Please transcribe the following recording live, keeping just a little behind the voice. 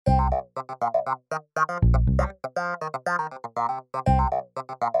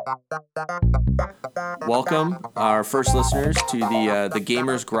Welcome, our first listeners, to the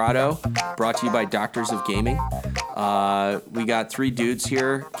Gamers Grotto, brought to you by Doctors of Gaming. We got three dudes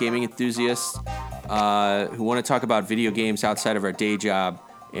here, gaming enthusiasts, who want to talk about video games outside of our day job.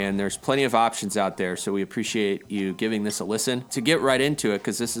 And there's plenty of options out there, so we appreciate you giving this a listen. To get right into it,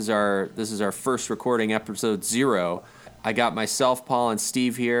 because this is our first recording, episode 0. I got myself, Paul, and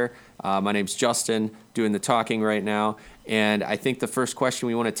Steve here. My name's Justin, doing the talking right now. And I think the first question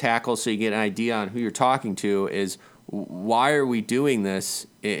we want to tackle, so you get an idea on who you're talking to, is why are we doing this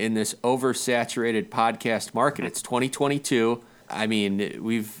in this oversaturated podcast market? It's 2022. I mean,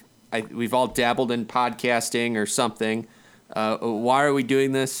 we've all dabbled in podcasting or something. Why are we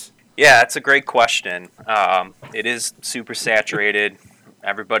doing this? Yeah, it's a great question. It is super saturated.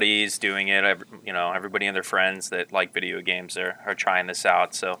 Everybody's doing it. Everybody and their friends that like video games are trying this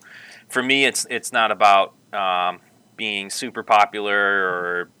out. So for me, it's not about being super popular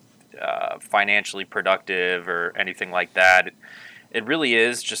or financially productive or anything like that. It really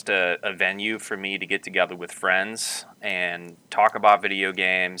is just a venue for me to get together with friends and talk about video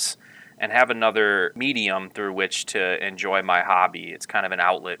games and have another medium through which to enjoy my hobby. It's kind of an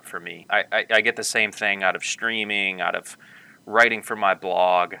outlet for me. I get the same thing out of streaming, out of writing for my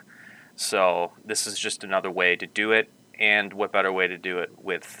blog. So this is just another way to do it, and what better way to do it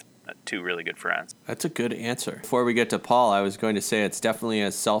with two really good friends. That's a good answer. Before we get to Paul, I was going to say it's definitely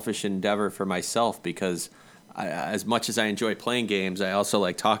a selfish endeavor for myself because as much as I enjoy playing games, I also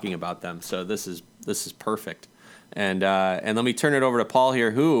like talking about them. So this is perfect. And let me turn it over to Paul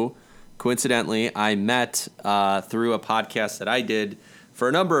here, who coincidentally I met through a podcast that I did for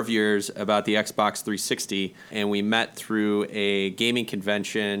a number of years about the Xbox 360, and we met through a gaming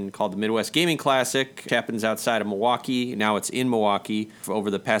convention called the Midwest Gaming Classic, which happens outside of Milwaukee. Now it's in Milwaukee. For over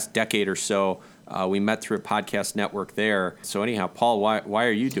the past decade or so, we met through a podcast network there. So anyhow, Paul, why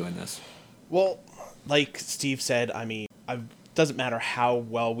are you doing this? Well, like Steve said, I mean, it doesn't matter how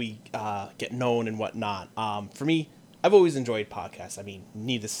well we get known and whatnot. For me, I've always enjoyed podcasts. I mean,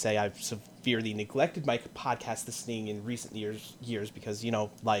 needless to say, I've severely neglected my podcast listening in recent years because,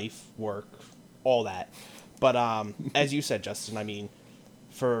 life, work, all that. But as you said, Justin, I mean,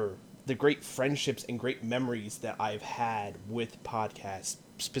 for the great friendships and great memories that I've had with podcasts,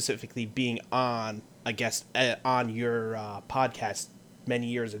 specifically being on your podcast many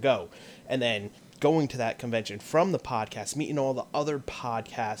years ago, and then going to that convention from the podcast, meeting all the other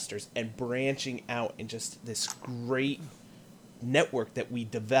podcasters and branching out in just this great network that we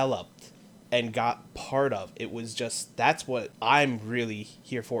developed and got part of. It was just, that's what I'm really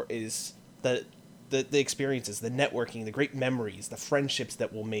here for, is the experiences, the networking, the great memories, the friendships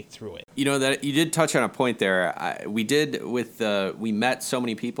that we'll make through it. That you did touch on a point there. We met so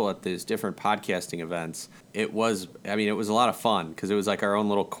many people at these different podcasting events. It was a lot of fun because it was like our own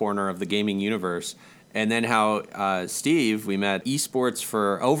little corner of the gaming universe. And then how Steve, we met esports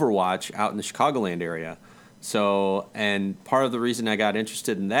for Overwatch out in the Chicagoland area. So, and part of the reason I got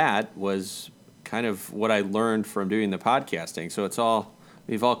interested in that was kind of what I learned from doing the podcasting. So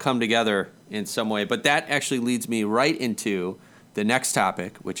we've all come together in some way. But that actually leads me right into the next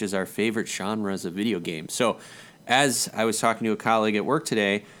topic, which is our favorite genres of video games. So as I was talking to a colleague at work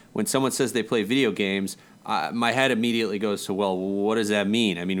today, when someone says they play video games, my head immediately goes to, well, what does that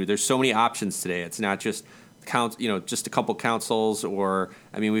mean? I mean, there's so many options today. It's not just just a couple consoles,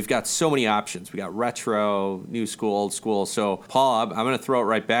 we've got so many options. We got retro, new school, old school. So, Paul, I'm going to throw it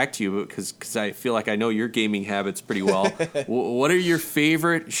right back to you because I feel like I know your gaming habits pretty well. What are your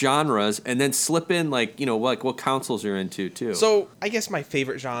favorite genres? And then slip in, like what consoles you're into, too. So, I guess my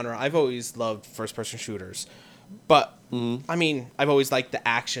favorite genre, I've always loved first-person shooters. But, I mean, I've always liked the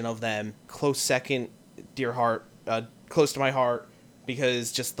action of them. Close second, close to my heart.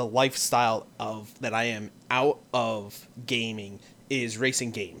 Because just the lifestyle that I am out of gaming is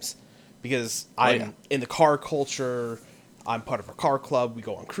racing games. Because I'm in the car culture, I'm part of a car club, we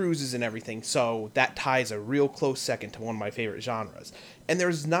go on cruises and everything, so that ties a real close second to one of my favorite genres. And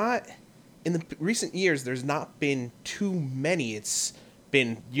in the recent years, there's not been too many. It's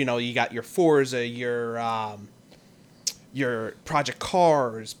been, you got your Forza, your Project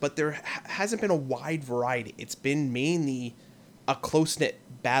Cars, but there hasn't been a wide variety. It's been mainly a close-knit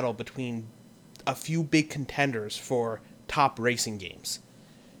battle between a few big contenders for top racing games.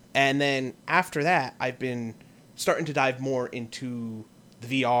 And then after that, I've been starting to dive more into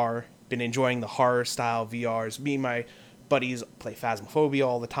the VR, been enjoying the horror-style VRs. Me and my buddies play Phasmophobia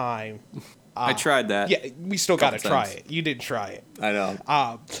all the time. I tried that. Yeah, we still got to try it. You didn't try it. I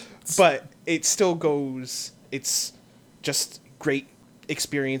know. But it still goes, it's just great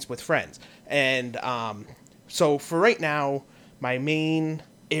experience with friends. And so for right now, my main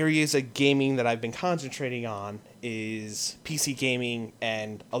areas of gaming that I've been concentrating on is PC gaming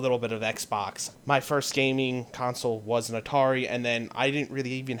and a little bit of Xbox. My first gaming console was an Atari, and then I didn't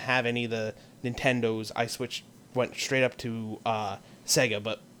really even have any of the Nintendos. I went straight up to Sega,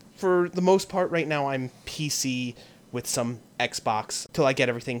 but for the most part right now I'm PC with some Xbox till I get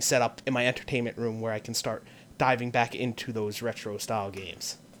everything set up in my entertainment room where I can start diving back into those retro style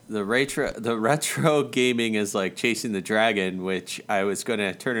games. The retro gaming is like chasing the dragon, which I was going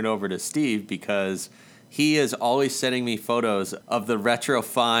to turn it over to Steve because he is always sending me photos of the retro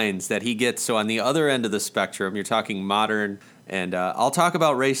finds that he gets. So on the other end of the spectrum, you're talking modern, and I'll talk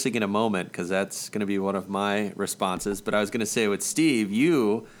about racing in a moment because that's going to be one of my responses. But I was going to say with Steve,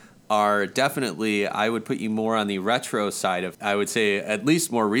 you are definitely, I would put you more on the retro side of, I would say at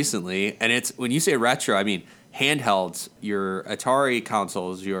least more recently. And it's, when you say retro, I mean handhelds, your Atari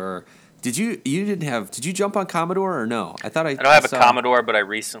consoles, did you jump on Commodore or no? I don't have a Commodore, but I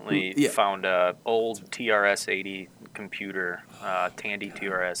recently found a old TRS-80 computer, Tandy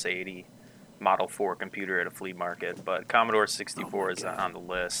TRS-80 Model 4 computer at a flea market, but Commodore 64 is on the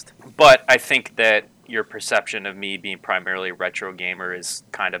list. But I think that your perception of me being primarily a retro gamer is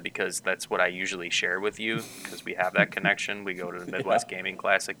kind of because that's what I usually share with you, because we have that connection. We go to the Midwest Gaming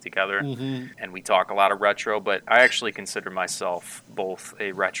Classic together, and we talk a lot of retro, but I actually consider myself both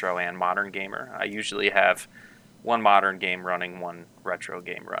a retro and modern gamer. I usually have one modern game running, one retro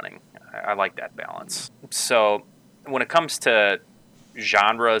game running. I like that balance. So when it comes to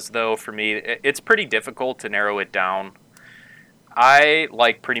genres, though, for me, it's pretty difficult to narrow it down. I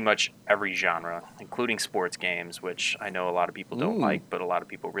like pretty much every genre, including sports games, which I know a lot of people don't like, but a lot of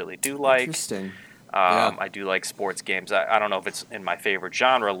people really do like. Interesting. I do like sports games. I don't know if it's in my favorite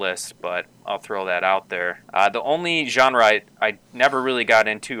genre list, but I'll throw that out there. The only genre I never really got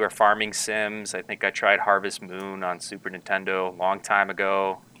into are farming sims. I think I tried Harvest Moon on Super Nintendo a long time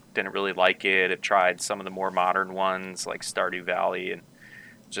ago. Didn't really like it. I've tried some of the more modern ones like Stardew Valley and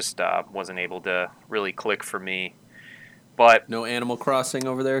just wasn't able to really click for me. But no Animal Crossing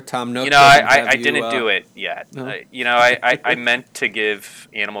over there, Tom Nook. I didn't do it yet. No? I meant to give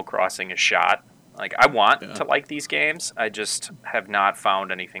Animal Crossing a shot. Like, I want to like these games. I just have not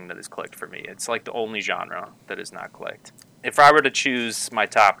found anything that has clicked for me. It's like the only genre that has not clicked. If I were to choose my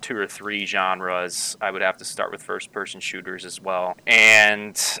top 2 or 3 genres, I would have to start with first-person shooters as well.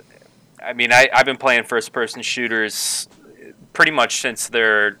 And, I mean, I've been playing first-person shooters pretty much since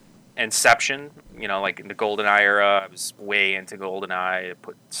their inception. You know, like in the GoldenEye era, I was way into GoldenEye. I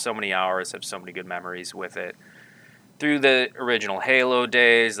put so many hours, have so many good memories with it. Through the original Halo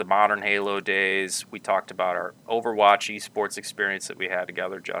days, the modern Halo days, we talked about our Overwatch esports experience that we had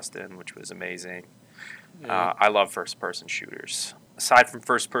together, Justin, which was amazing. Yeah. I love first-person shooters. Aside from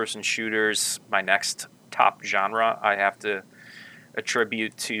first-person shooters, my next top genre I have to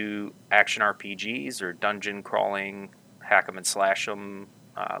attribute to action RPGs or dungeon crawling, hack 'em and slash 'em,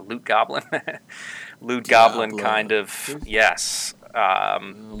 loot goblin. Loot goblin kind of, yes.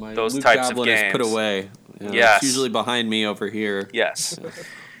 Those loot types goblin of games. Is put away. Yes. It's usually behind me over here. Yes.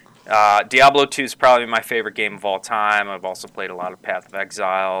 Diablo 2 is probably my favorite game of all time. I've also played a lot of Path of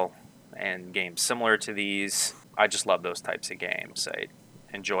Exile and games similar to these. I just love those types of games. I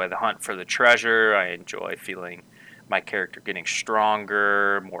enjoy the hunt for the treasure. I enjoy feeling my character getting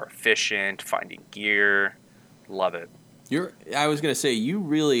stronger, more efficient, finding gear. Love it. I was going to say, you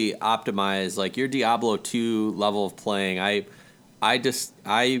really optimize, like, your Diablo 2 level of playing. I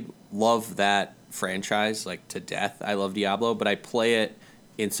love that franchise, like, to death. I love Diablo, but I play it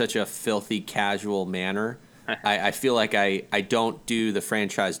in such a filthy, casual manner. I feel like I don't do the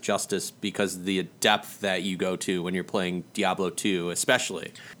franchise justice because of the depth that you go to when you're playing Diablo 2,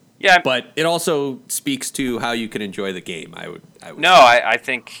 especially. Yeah, but it also speaks to how you can enjoy the game. I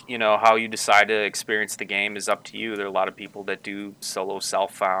think, how you decide to experience the game is up to you. There are a lot of people that do solo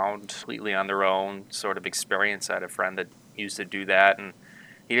self-found, completely on their own sort of experience. I had a friend that used to do that, and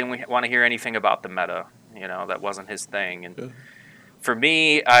he didn't want to hear anything about the meta. That wasn't his thing. And for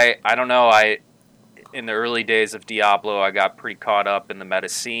me, I don't know. In the early days of Diablo, I got pretty caught up in the meta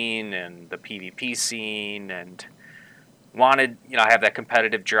scene and the PvP scene, and wanted, I have that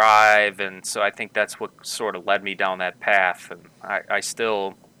competitive drive, and so I think that's what sort of led me down that path. And I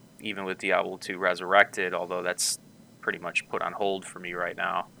still, even with Diablo 2 Resurrected, although that's pretty much put on hold for me right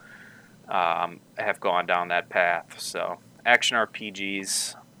now, I have gone down that path. So action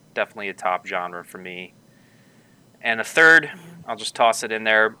RPGs, definitely a top genre for me. And a third, I'll just toss it in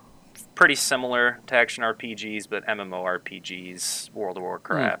there, pretty similar to action RPGs, but MMORPGs, World of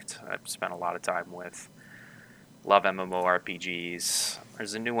Warcraft, I've spent a lot of time with. Love MMORPGs.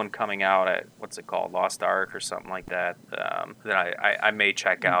 There's a new one coming out at, what's it called, Lost Ark or something like that, that I may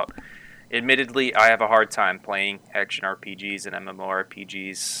check out. Admittedly, I have a hard time playing action RPGs and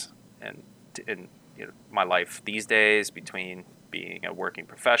MMORPGs and in my life these days, between being a working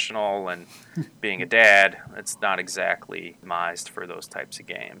professional and being a dad. It's not exactly optimized for those types of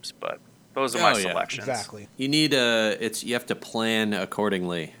games, but those are my selections. Exactly. You need you have to plan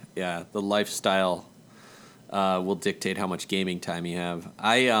accordingly. Yeah, the lifestyle will dictate how much gaming time you have.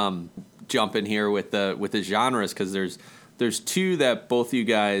 I jump in here with the genres because there's two that both you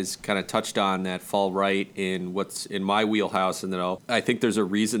guys kind of touched on that fall right in what's in my wheelhouse, and then I think there's a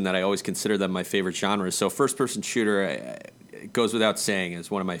reason that I always consider them my favorite genres. So first-person shooter, it goes without saying,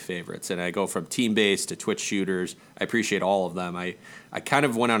 is one of my favorites, and I go from team-based to Twitch shooters. I appreciate all of them. I kind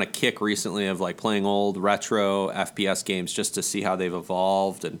of went on a kick recently of like playing old retro FPS games just to see how they've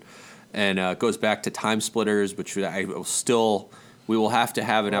evolved, and it goes back to Time Splitters, which we will have to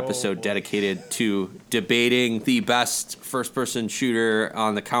have an episode dedicated to debating the best first-person shooter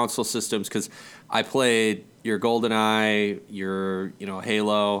on the console systems, because I played your GoldenEye, your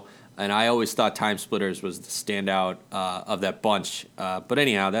Halo, and I always thought Time Splitters was the standout of that bunch. But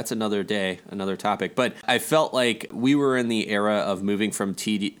anyhow, that's another day, another topic. But I felt like we were in the era of moving from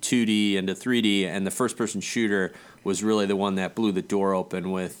 2D into 3D, and the first-person shooter was really the one that blew the door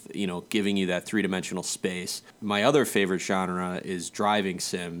open with, giving you that three-dimensional space. My other favorite genre is driving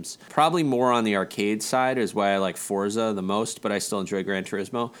sims. Probably more on the arcade side is why I like Forza the most, but I still enjoy Gran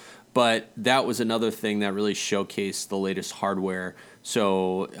Turismo. But that was another thing that really showcased the latest hardware.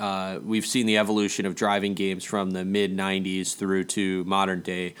 So we've seen the evolution of driving games from the mid-'90s through to modern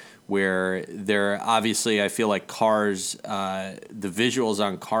day, where they're obviously, I feel like cars, the visuals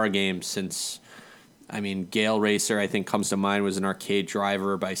on car games since... Gale Racer, I think, comes to mind, was an arcade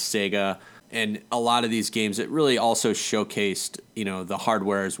driver by Sega. And a lot of these games, it really also showcased, the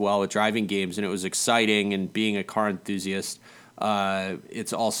hardware as well with driving games. And it was exciting, and being a car enthusiast,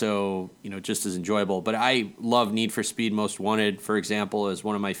 it's also, just as enjoyable. But I love Need for Speed Most Wanted, for example, as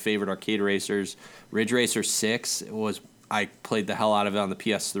one of my favorite arcade racers. Ridge Racer 6 I played the hell out of it on the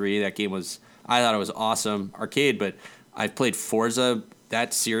PS3. That game I thought it was awesome arcade, but I've played Forza.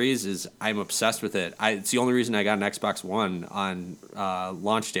 That series I'm obsessed with it. It's the only reason I got an Xbox One on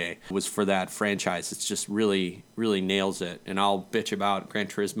launch day was for that franchise. It's just really, really nails it. And I'll bitch about Gran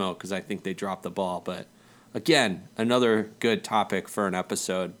Turismo because I think they dropped the ball. But again, another good topic for an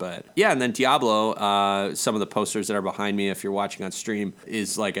episode. But yeah, and then Diablo, some of the posters that are behind me, if you're watching on stream,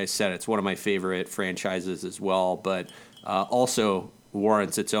 is, like I said, it's one of my favorite franchises as well. But also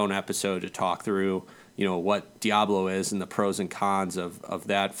warrants its own episode to talk through what Diablo is and the pros and cons of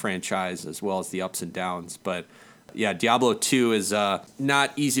that franchise, as well as the ups and downs. But yeah, Diablo 2 is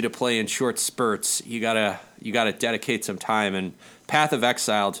not easy to play in short spurts. You gotta dedicate some time. And Path of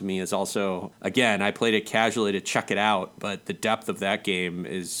Exile to me is also, again, I played it casually to check it out, but the depth of that game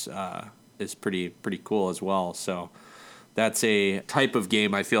is pretty cool as well. So that's a type of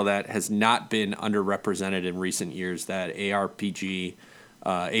game I feel that has not been underrepresented in recent years, that ARPG,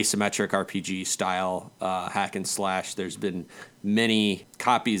 asymmetric RPG style hack and slash. There's been many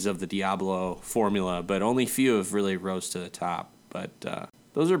copies of the Diablo formula, but only few have really rose to the top. But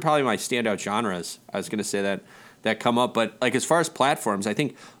those are probably my standout genres. I was going to say that come up, but like as far as platforms, I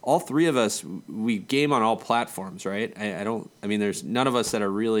think all three of us, we game on all platforms, right? There's none of us that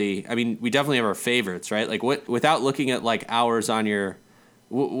are really, we definitely have our favorites, right? Like without looking at like hours on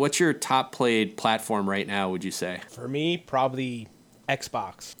what's your top played platform right now, would you say? For me, probably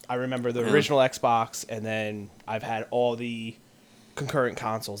Xbox. I remember the original Xbox, and then I've had all the concurrent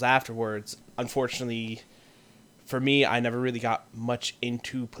consoles afterwards. Unfortunately, for me, I never really got much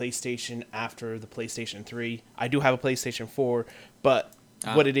into PlayStation after the PlayStation 3. I do have a PlayStation 4, but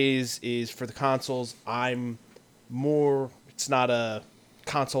what it is for the consoles, it's not a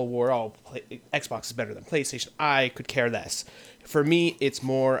console war, Xbox is better than PlayStation. I could care less. For me, it's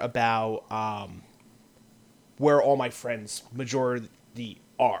more about where all my friends, majority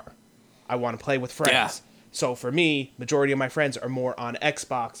are. I want to play with friends. Yeah. So for me, majority of my friends are more on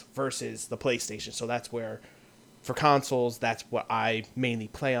Xbox versus the PlayStation. So that's where, for consoles, that's what I mainly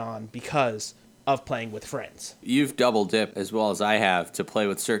play on because of playing with friends. You've double dipped as well as I have to play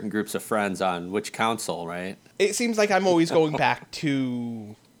with certain groups of friends on which console, right? It seems like I'm always going back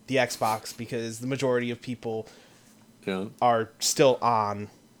to the Xbox because the majority of people are still on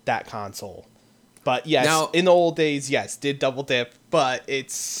that console. But yes, now, in the old days, yes, did double dip, but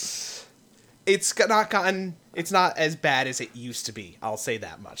it's not as bad as it used to be. I'll say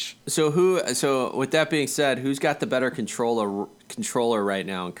that much. So with that being said, who's got the better controller right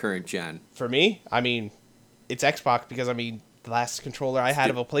now in current gen? For me, it's Xbox because, I mean, the last controller I had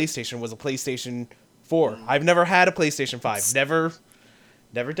of a PlayStation was a PlayStation 4. I've never had a PlayStation 5.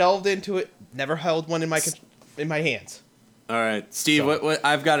 Never delved into it. Never held one in my hands. All right, Steve. So. What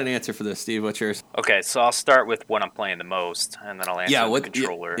I've got an answer for this. Steve, what's yours? Okay, so I'll start with what I'm playing the most, and then I'll answer the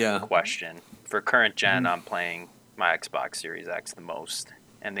controller question. For current gen, I'm playing my Xbox Series X the most,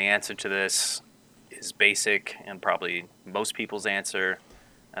 and the answer to this is basic and probably most people's answer,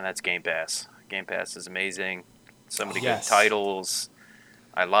 and that's Game Pass. Game Pass is amazing. So many good titles.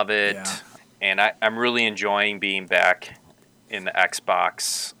 I love it, and I'm really enjoying being back in the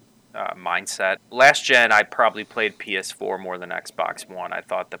Xbox mindset. Last gen, I probably played PS4 more than Xbox One. I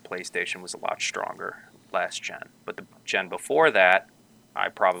thought the PlayStation was a lot stronger last gen. But the gen before that, I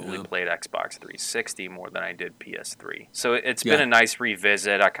probably played Xbox 360 more than I did PS3. So it's been a nice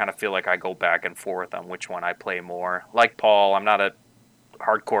revisit. I kind of feel like I go back and forth on which one I play more. Like Paul, I'm not a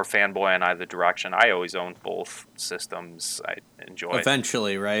hardcore fanboy in either direction. I always own both systems. I enjoy it.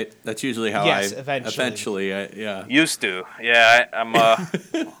 Eventually, right? That's usually how eventually, yeah. Used to. Yeah, I'm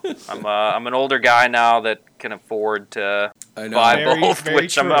an older guy now that can afford to buy both,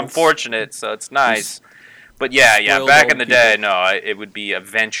 which I'm fortunate, so it's nice. But yeah, back in the day, it would be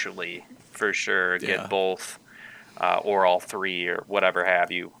eventually, for sure, get both or all three or whatever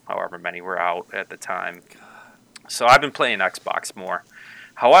have you, however many were out at the time. So I've been playing Xbox more.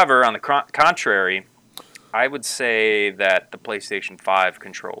 However, on the contrary, I would say that the PlayStation 5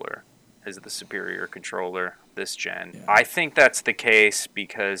 controller is the superior controller this gen. Yeah. I think that's the case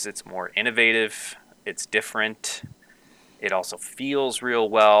because it's more innovative, it's different, it also feels real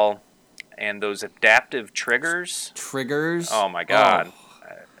well, and those adaptive triggers. Oh my God.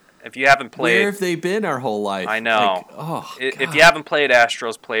 If you haven't played... Where have they been our whole life? I know. If you haven't played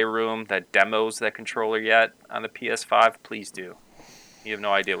Astro's Playroom that demos that controller yet on the PS5, please do. You have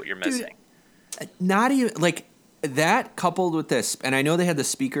no idea what you're missing. Dude, not even... Like, that coupled with this... And I know they had the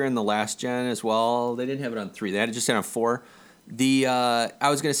speaker in the last gen as well. They didn't have it on 3. They had it just on 4. I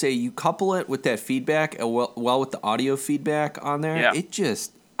was going to say, you couple it with that feedback, well with the audio feedback on there, it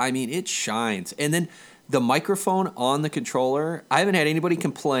just... I mean, it shines. And then... The microphone on the controller, I haven't had anybody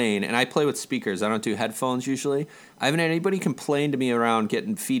complain, and I play with speakers. I don't do headphones usually. I haven't had anybody complain to me around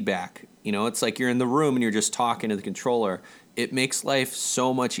getting feedback. You know, it's like you're in the room and you're just talking to the controller. It makes life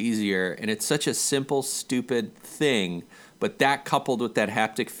so much easier, and it's such a simple, stupid thing, but that coupled with that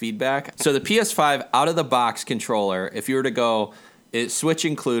haptic feedback. So the PS5 out-of-the-box controller, if you were to go... Switch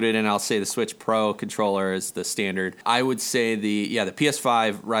included, and I'll say the Switch Pro controller is the standard. I would say the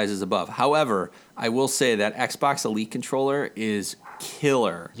PS5 rises above. However, I will say that Xbox Elite controller is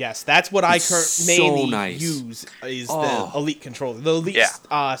killer. Yes, that's what I mainly use is the Elite controller, the Elite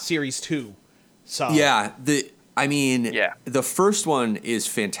Series 2. So the first one is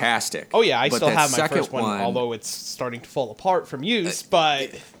fantastic. Oh yeah, I still have my first one, although it's starting to fall apart from use,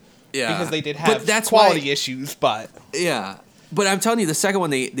 but because they did have quality issues, but yeah. But I'm telling you, the second one,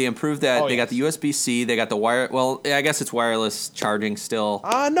 they improved that. They got the USB-C. They got the wire. Well, I guess it's wireless charging still.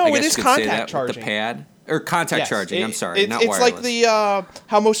 No, it is contact charging. With the pad. Or contact charging, I'm sorry, not wireless. It's like the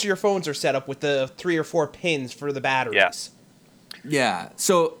how most of your phones are set up with the 3 or 4 pins for the batteries. Yes. Yeah.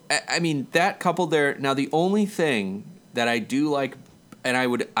 So, I mean, that coupled there. Now, the only thing that I do like, and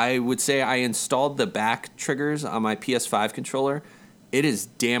I would say I installed the back triggers on my PS5 controller. It is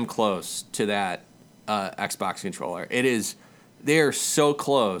damn close to that Xbox controller. It is... They are so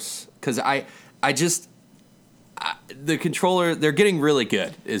close because the controller, they're getting really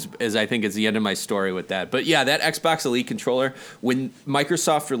good is I think is the end of my story with that. But yeah, that Xbox Elite controller, when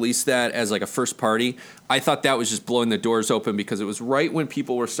Microsoft released that as like a first party, I thought that was just blowing the doors open because it was right when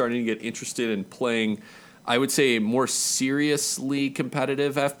people were starting to get interested in playing, I would say, more seriously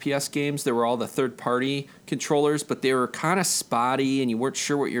competitive FPS games. There were all the third party controllers, but they were kind of spotty and you weren't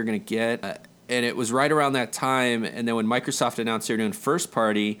sure what you were going to get. And it was right around that time. And then when Microsoft announced they were doing first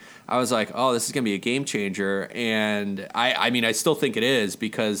party, I was like, oh, this is going to be a game changer. And I mean, I still think it is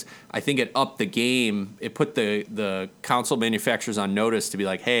because I think it upped the game. It put the console manufacturers on notice to be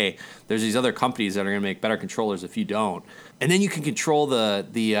like, hey, there's these other companies that are going to make better controllers if you don't. And then you can control the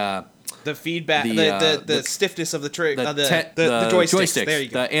feedback, the stiffness of the the joysticks. There you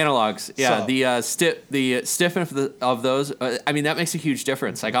go. The analogs. Yeah, so. The stiffness of those. I mean, that makes a huge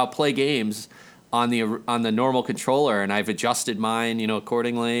difference. Like I'll play games on the normal controller, and I've adjusted mine,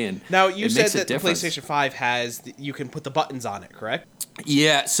 accordingly. And now you said that the PlayStation 5 you can put the buttons on it, correct?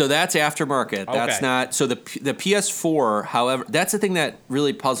 Yeah, so that's aftermarket. Okay. That's not so the PS4. However, that's the thing that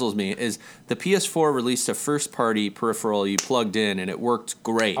really puzzles me is the PS4 released a first party peripheral you plugged in, and it worked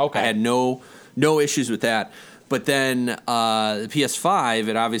great. Okay. I had no issues with that. But then the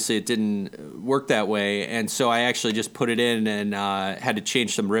PS5, it didn't work that way, and so I actually just put it in and had to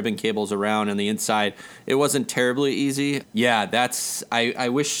change some ribbon cables around on the inside. It wasn't terribly easy. Yeah, I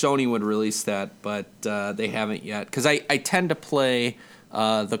wish Sony would release that, but they haven't yet. Because I tend to play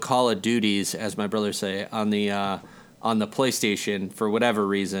the Call of Duties, as my brothers say, on the PlayStation for whatever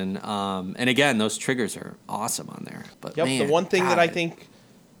reason. And again, those triggers are awesome on there. But Yep, man, the one thing God, that I think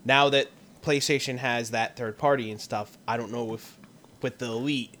now that PlayStation has that third party and stuff, I don't know if with the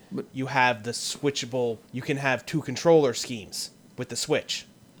Elite you have the switchable, you can have 2 controller schemes with the Switch.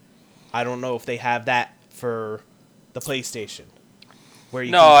 I don't know if they have that for the PlayStation, where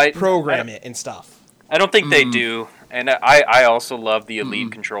you can program it and stuff. I don't think they do. And I also love the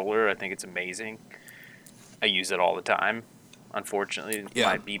Elite controller. I think it's amazing. I use it all the time. Unfortunately,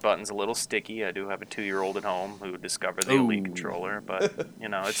 my B button's a little sticky. I do have a 2-year-old at home who discovered the Elite controller, but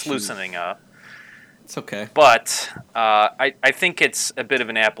it's loosening up. It's okay. But I think it's a bit of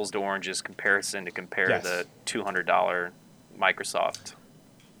an apples to oranges comparison to compare the $200 Microsoft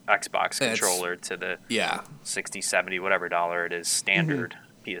Xbox controller to the 60, 70, whatever dollar it is standard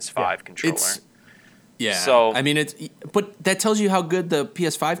PS5 controller. So I mean, but that tells you how good the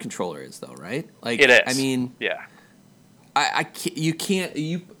PS5 controller is, though, right? Like, it is. I mean, yeah.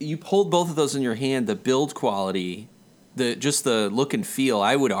 You hold both of those in your hand. The build quality, just the look and feel,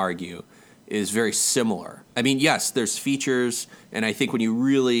 I would argue, is very similar. I mean, yes, there's features, and I think when you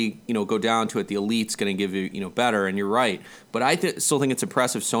really go down to it, the Elite's going to give you better, and you're right. But I still think it's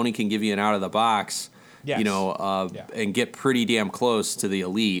impressive Sony can give you an out of the box, and get pretty damn close to the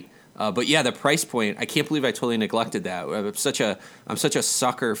Elite. But yeah, the price point, I can't believe I totally neglected that. I'm such a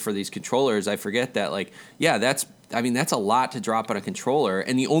sucker for these controllers. I forget that, that's a lot to drop on a controller.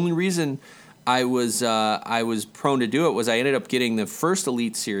 And the only reason I was prone to do it was I ended up getting the first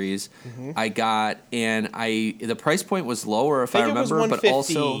Elite series I got, and the price point was lower if I remember, it was but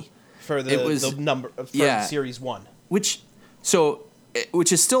also for the number for Series 1. Which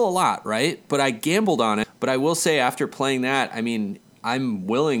is still a lot, right? But I gambled on it. But I will say, after playing that, I mean, I'm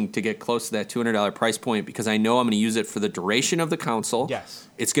willing to get close to that $200 price point because I know I'm going to use it for the duration of the console. Yes.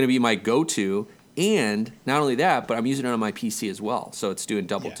 It's going to be my go-to. And not only that, but I'm using it on my PC as well. So it's doing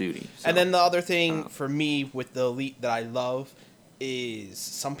double duty. So, and then the other thing for me with the Elite that I love is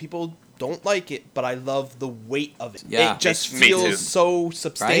some people don't like it, but I love the weight of it. Yeah. It just feels so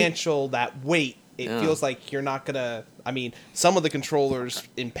substantial, that weight. It feels like you're not going to... I mean, some of the controllers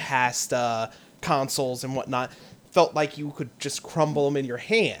in past consoles and whatnot felt like you could just crumble them in your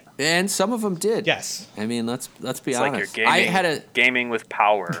hand. And some of them did. Yes. I mean, let's be it's honest. Like you're gaming with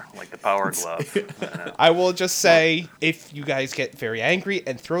power, like the Power Glove. I will just say, if you guys get very angry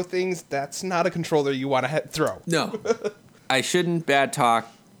and throw things, that's not a controller you want to throw. No. I shouldn't bad talk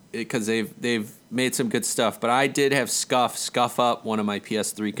because they've made some good stuff, but I did have scuff up one of my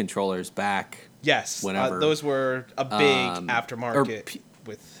PS3 controllers back. Yes. Whenever. Those were a big aftermarket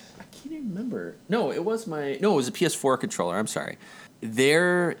with... I can't even remember. No, it was a PS4 controller. I'm sorry.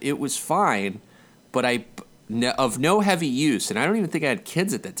 It was fine, but of no heavy use, and I don't even think I had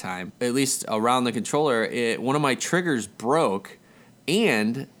kids at the time, at least around the controller. One of my triggers broke,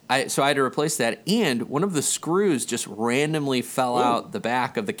 and so I had to replace that, and one of the screws just randomly fell out the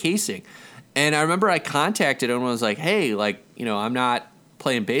back of the casing. And I remember I contacted him and was like, hey, I'm not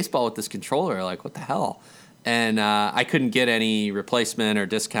playing baseball with this controller. Like, what the hell? And I couldn't get any replacement or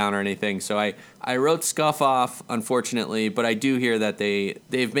discount or anything, so I wrote Scuff off, unfortunately. But I do hear that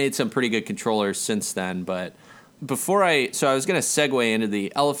they've made some pretty good controllers since then. But I was going to segue into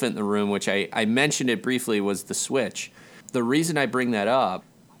the elephant in the room, which I mentioned it briefly, was the Switch. The reason I bring that up,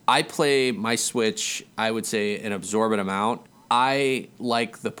 I play my Switch, I would say, an absorbent amount. I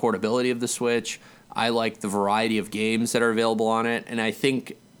like the portability of the Switch. I like the variety of games that are available on it, and I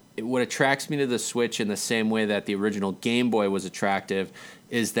think what attracts me to the Switch in the same way that the original Game Boy was attractive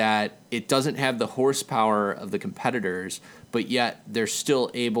is that it doesn't have the horsepower of the competitors, but yet they're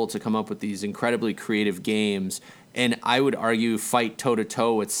still able to come up with these incredibly creative games, and I would argue fight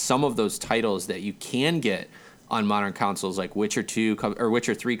toe-to-toe with some of those titles that you can get on modern consoles, like Witcher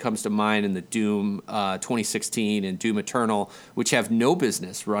 3 comes to mind, and the Doom 2016 and Doom Eternal, which have no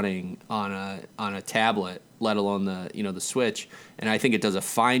business running on a tablet, let alone the Switch. And I think it does a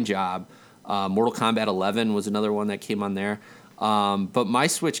fine job. Mortal Kombat 11 was another one that came on there. But my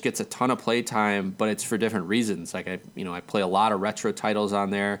Switch gets a ton of playtime, but it's for different reasons. Like I play a lot of retro titles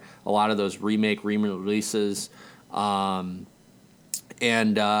on there, a lot of those re-releases.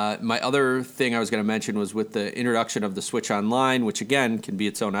 And my other thing I was going to mention was with the introduction of the Switch Online, which again can be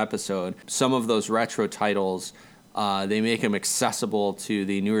its own episode. Some of those retro titles they make them accessible to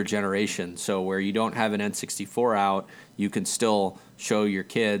the newer generation. So where you don't have an N64 out, you can still show your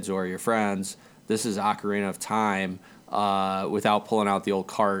kids or your friends, this is Ocarina of Time, without pulling out the old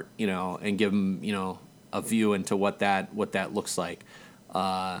cart, and give them, a view into what that looks like.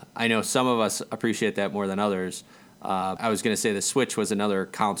 I know some of us appreciate that more than others. I was going to say the Switch was another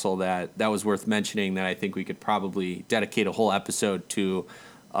console that was worth mentioning, that I think we could probably dedicate a whole episode to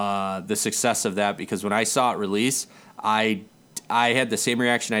the success of that, because when I saw it release, I had the same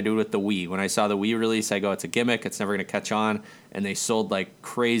reaction I did with the Wii. When I saw the Wii release, I go, it's a gimmick, it's never going to catch on, and they sold like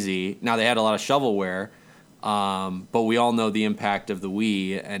crazy. Now, they had a lot of shovelware, but we all know the impact of the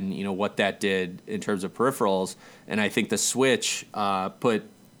Wii and, what that did in terms of peripherals, and I think the Switch put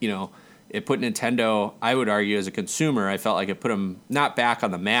Nintendo, I would argue, as a consumer, I felt like it put them not back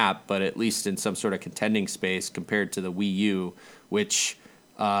on the map, but at least in some sort of contending space compared to the Wii U, which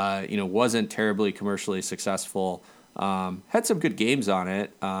wasn't terribly commercially successful. Had some good games on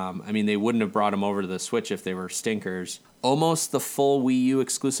it. They wouldn't have brought them over to the Switch if they were stinkers. Almost the full Wii U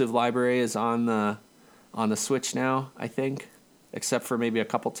exclusive library is on the Switch now, I think, except for maybe a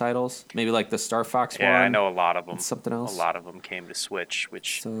couple titles, maybe like the Star Fox one. Yeah, I know a lot of them. Something else. A lot of them came to Switch,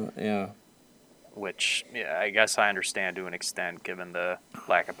 which yeah, I guess I understand to an extent, given the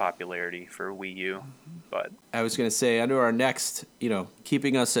lack of popularity for Wii U. But I was going to say, under our next,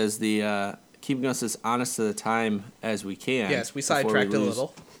 keeping us as honest to the time as we can. Yes, we sidetracked a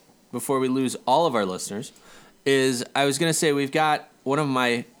little. Before we lose all of our listeners, I was going to say, we've got one of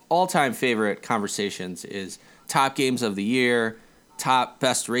my all-time favorite conversations is top games of the year, top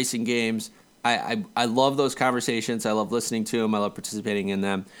best racing games. I love those conversations. I love listening to them. I love participating in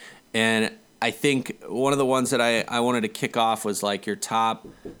them. And I think one of the ones that I wanted to kick off was like your top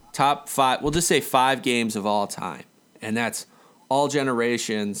five. We'll just say 5 games of all time, and that's all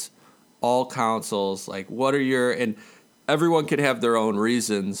generations, all consoles. Like, what are your, and everyone could have their own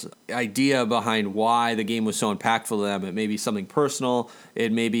reasons, idea behind why the game was so impactful to them. It may be something personal.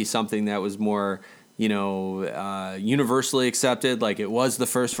 It may be something that was more, universally accepted. Like, it was the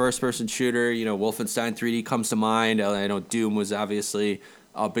first-person shooter. Wolfenstein 3D comes to mind. I know Doom was obviously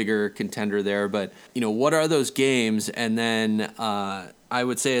a bigger contender there, but what are those games? And then I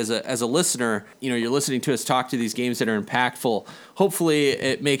would say, as a listener, you're listening to us talk to these games that are impactful. Hopefully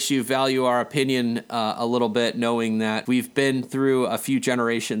it makes you value our opinion a little bit, knowing that we've been through a few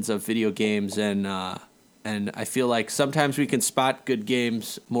generations of video games, and I feel like sometimes we can spot good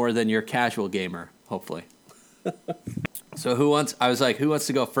games more than your casual gamer, hopefully. So who wants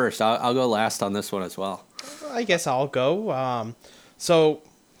to go first? I'll go last on this one as well. I guess I'll go. So,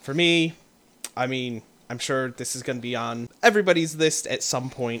 for me, I'm sure this is going to be on everybody's list at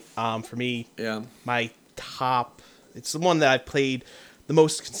some point. For me, my top, it's the one that I've played the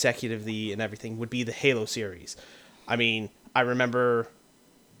most consecutively and everything, would be the Halo series. I remember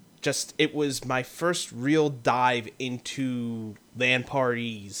it was my first real dive into LAN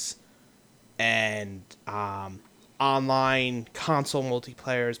parties and online console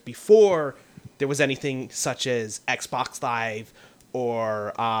multiplayers before there was anything such as Xbox Live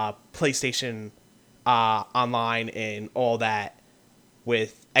or PlayStation Online and all that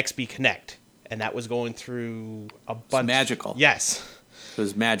with XB Connect. And that was going through a bunch. It's magical. Yes. It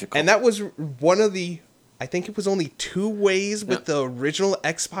was magical. And that was one of I think it was only 2 ways with the original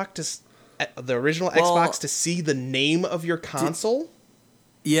Xbox to see the name of your console.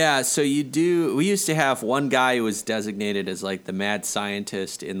 Yeah, so we used to have one guy who was designated as like the mad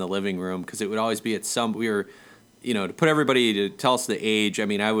scientist in the living room, because it would always be to put everybody, to tell us the age.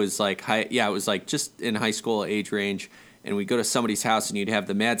 I was like, it was like just in high school age range, and we'd go to somebody's house and you'd have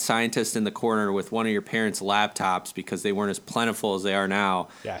the mad scientist in the corner with one of your parents' laptops, because they weren't as plentiful as they are now.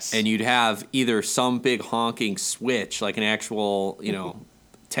 Yes. And you'd have either some big honking switch, like an actual,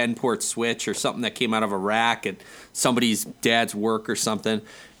 10-port switch or something that came out of a rack at somebody's dad's work or something.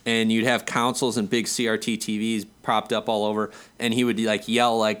 And you'd have consoles and big CRT TVs propped up all over, and he would like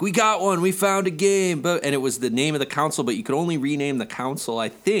yell like, "We got one! We found a game!" And it was the name of the console, but you could only rename the console, I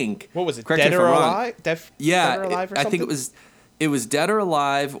think. What was it? Dead or Alive? Dead or Alive or something? I think it was Dead or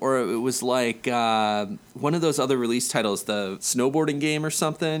Alive, or it was like one of those other release titles, the snowboarding game or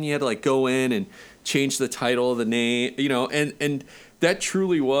something. You had to like go in and change the title, the name, and that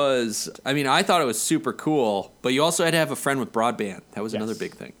truly was, I thought it was super cool, but you also had to have a friend with broadband. That was another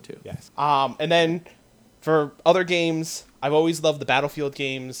big thing, too. Yes. And then for other games, I've always loved the Battlefield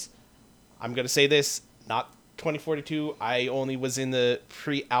games. I'm going to say this, not 2042. I only was in the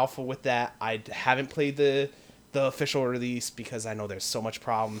pre-alpha with that. I haven't played the official release because I know there's so much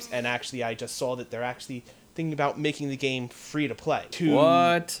problems. And actually, I just saw that they're actually thinking about making the game free to play.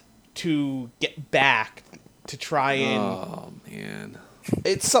 What? To get back to try and... Oh, man.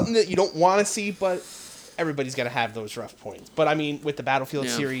 It's something that you don't want to see, but everybody's got to have those rough points. But, I mean, with the Battlefield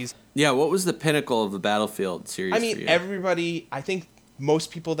series... Yeah, what was the pinnacle of the Battlefield series I mean, everybody... I think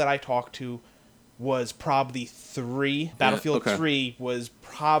most people that I talked to was probably 3. Battlefield 3 was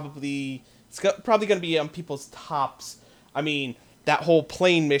probably... It's probably going to be on people's tops. I mean, that whole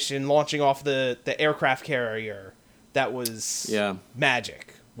plane mission launching off the aircraft carrier, that was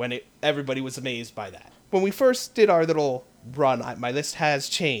magic. Everybody was amazed by that. When we first did our little run, my list has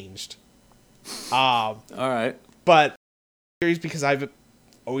changed. All right. But series, because I've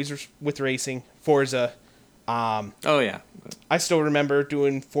always with racing, Forza. Oh yeah. I still remember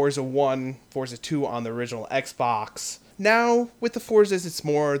doing Forza 1, Forza 2 on the original Xbox. Now with the Forzas, it's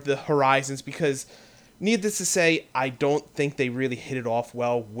more the Horizons, because needless to say, I don't think they really hit it off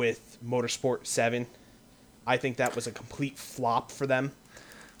well with Motorsport 7. I think that was a complete flop for them.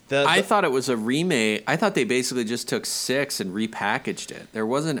 I thought it was a remake. I thought they basically just took 6 and repackaged it. There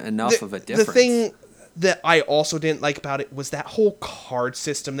wasn't enough of a difference. The thing that I also didn't like about it was that whole card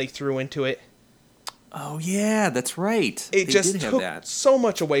system they threw into it. Oh, yeah, that's right. It just took so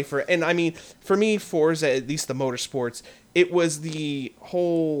much away from it. And, I mean, for me, Forza, at least the motorsports, it was the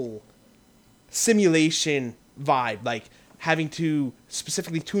whole simulation vibe, like having to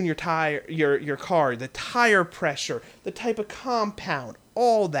specifically tune your car, the tire pressure, the type of compound,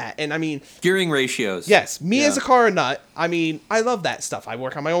 all that. And I mean, gearing ratios. Yes, me as a car nut, I mean, I love that stuff. I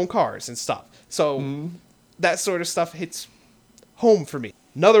work on my own cars and stuff. So that sort of stuff hits home for me.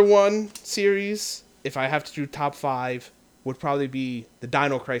 Another one series, if I have to do top 5, would probably be the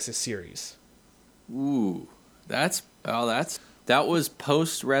Dino Crisis series. Ooh, that was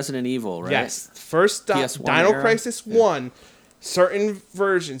post Resident Evil, right? Yes, first Dino Crisis 1, certain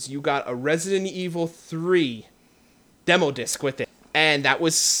versions, you got a Resident Evil 3 demo disc with it. And that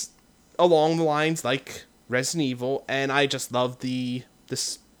was along the lines like Resident Evil, and I just loved the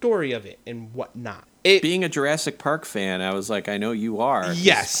story of it and whatnot. Being a Jurassic Park fan, I was like, I know you are.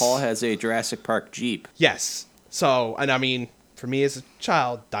 Yes. Paul has a Jurassic Park Jeep. Yes. So, and I mean, for me as a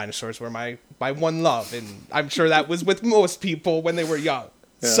child, dinosaurs were my one love, and I'm sure that was with most people when they were young.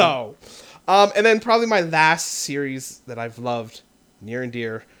 Yeah. So, and then probably my last series that I've loved near and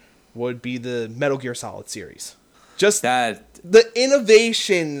dear would be the Metal Gear Solid series. Just that the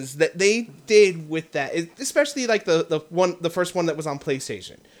innovations that they did with that, especially like the first one that was on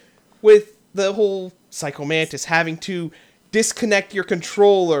PlayStation, with the whole Psycho Mantis having to disconnect your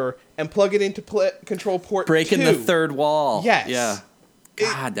controller and plug it into control port breaking 2. the third wall. Yes. Yeah.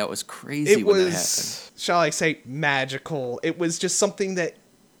 God, that was crazy when that happened. Shall I say, magical. It was just something that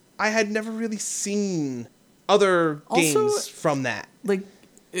I had never really seen other games from that. Like,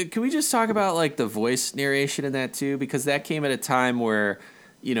 can we just talk about like the voice narration in that too? Because that came at a time where,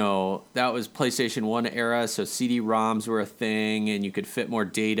 you know, that was PlayStation 1 era, so CD-ROMs were a thing and you could fit more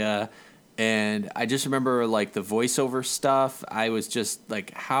data. And I just remember like the voiceover stuff. I was just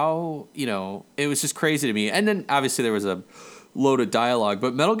like, how, you know, it was just crazy to me. And then obviously there was a load of dialogue.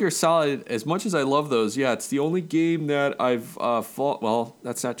 But Metal Gear Solid, as much as I love those, yeah, it's the only game that I've well,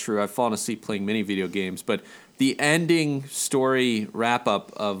 that's not true. I've fallen asleep playing many video games, but the ending story wrap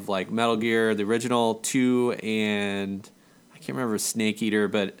up of like Metal Gear, the original 2, and I can't remember Snake Eater,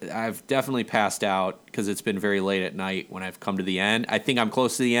 but I've definitely passed out because it's been very late at night when I've come to the end. I think I'm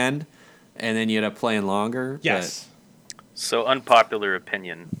close to the end, and then you end up playing longer. Yes. So unpopular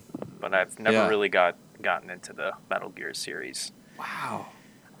opinion, but I've never really gotten into the Metal Gear series. Wow.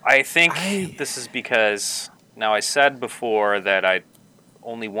 I think this is because, now I said before that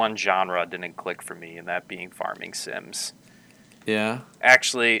only one genre didn't click for me, and that being farming sims. Yeah.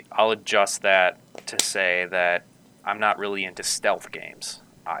 Actually, I'll adjust that to say that I'm not really into stealth games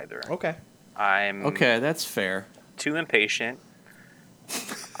either. Okay. Okay, that's fair. Too impatient.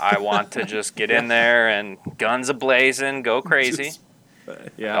 I want to just get in there and guns a-blazing, go crazy. I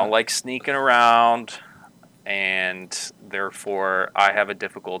don't like sneaking around, and therefore I have a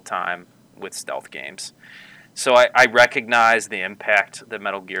difficult time with stealth games. So I recognize the impact that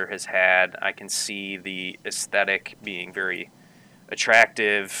Metal Gear has had. I can see the aesthetic being very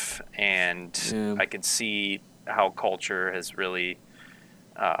attractive, and I can see how culture has really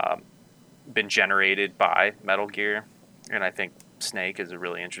been generated by Metal Gear. And I think Snake is a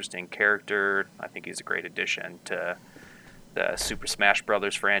really interesting character. I think he's a great addition to the Super Smash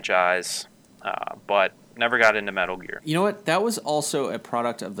Brothers franchise, but never got into Metal Gear. You know what? That was also a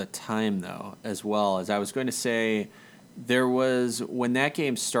product of the time, though, as well. As I was going to say, there was, when that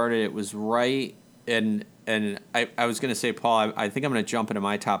game started, it was right, and I was going to say, Paul, I think I'm going to jump into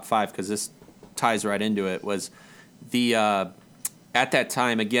my top 5 because this ties right into it, was the, at that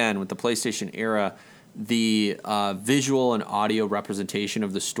time, again, with the PlayStation era, the visual and audio representation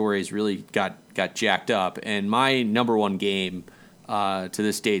of the stories really got jacked up. And my number one game to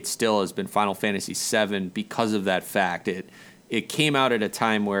this date still has been Final Fantasy VII because of that fact. It came out at a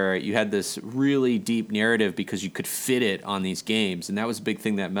time where you had this really deep narrative because you could fit it on these games, and that was a big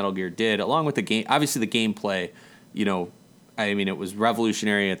thing that Metal Gear did, along with the game. Obviously, the gameplay, it was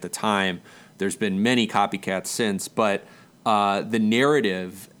revolutionary at the time. There's been many copycats since, but the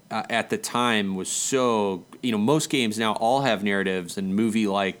narrative at the time was so, most games now all have narratives and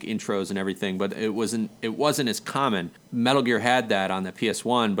movie-like intros and everything, but it wasn't as common. Metal Gear had that on the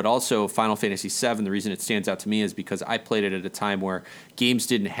PS1, but also Final Fantasy VII, the reason it stands out to me is because I played it at a time where games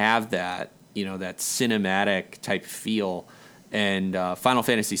didn't have that, that cinematic type feel, and Final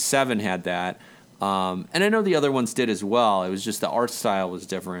Fantasy VII had that. And I know the other ones did as well. It was just the art style was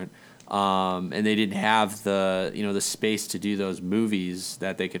different. And they didn't have the the space to do those movies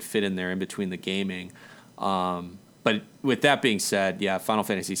that they could fit in there in between the gaming. But with that being said, yeah, Final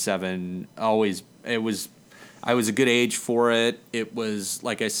Fantasy VII I was a good age for it. It was,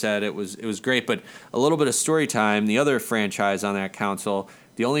 like I said, it was great. But a little bit of story time. The other franchise on that console,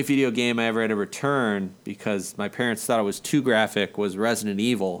 the only video game I ever had to return because my parents thought it was too graphic, was Resident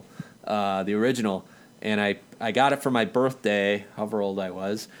Evil, the original. And I got it for my birthday, however old I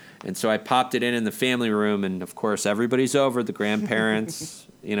was. And so I popped it in the family room, and of course everybody's over, the grandparents,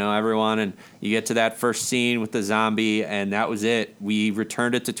 everyone, and you get to that first scene with the zombie, and that was it. We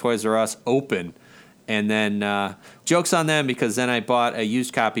returned it to Toys R Us open, and then jokes on them because then I bought a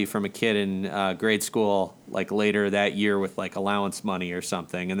used copy from a kid in grade school later that year with allowance money or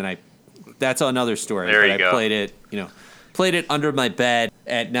something, and then that's another story. There you go. I played it under my bed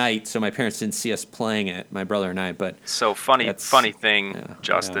at night, so my parents didn't see us playing it, my brother and I. But so funny thing,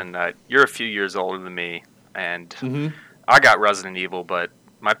 Justin. You're a few years older than me, and I got Resident Evil, but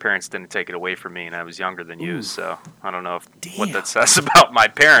my parents didn't take it away from me, and I was younger than you. So I don't know what that says about my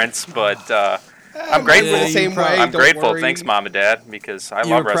parents, but I'm grateful. The same way, I'm don't grateful. worry. Thanks, Mom and Dad, because I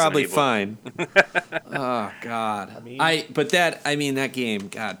You're love Resident probably Evil. fine. Oh God, that game,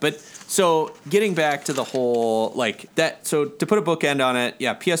 God. But so getting back to the whole that. So to put a bookend on it,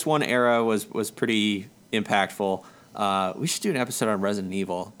 yeah, PS1 era was pretty impactful. We should do an episode on Resident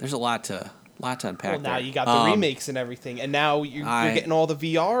Evil. There's a lot to unpack. Well, now there. you got the remakes and everything, and now you're getting all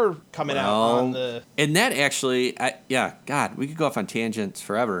the VR coming out on the. And that actually, God, we could go off on tangents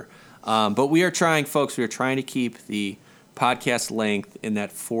forever. But we are trying, folks. We are trying to keep the podcast length in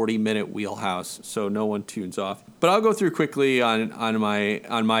that 40-minute wheelhouse, so no one tunes off. But I'll go through quickly on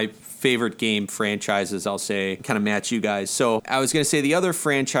my favorite game franchises. I'll say kind of match you guys. So I was going to say the other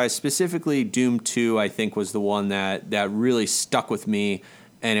franchise, specifically Doom 2, I think was the one that really stuck with me,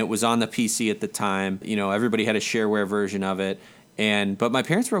 and it was on the PC at the time. Everybody had a shareware version of it. But my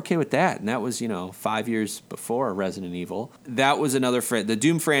parents were okay with that, and that was 5 years before Resident Evil. That was another the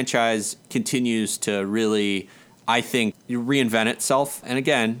Doom franchise continues to really, I think, reinvent itself. And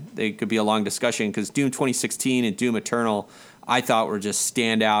again, they could be a long discussion because Doom 2016 and Doom Eternal, I thought were just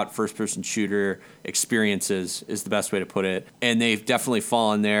standout first-person shooter experiences is the best way to put it, and they've definitely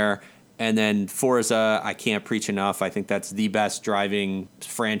fallen there. And then Forza, I can't preach enough. I think that's the best driving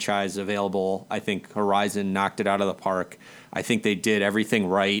franchise available. I think Horizon knocked it out of the park. I think they did everything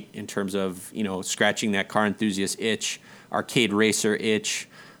right in terms of, scratching that car enthusiast itch, arcade racer itch,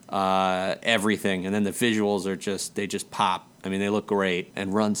 everything. And then the visuals they just pop. I mean, they look great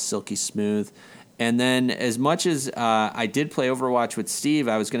and run silky smooth. And then as much as I did play Overwatch with Steve,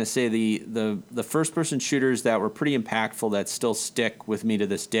 I was going to say the first-person shooters that were pretty impactful that still stick with me to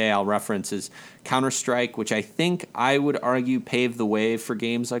this day, I'll reference is Counter-Strike, which I think I would argue paved the way for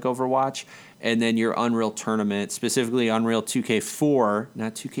games like Overwatch. And then your Unreal Tournament, specifically Unreal 2K4,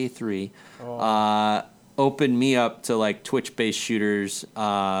 not 2K3, opened me up to Twitch-based shooters,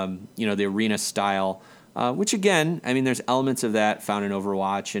 the arena style. Which again, I mean, there's elements of that found in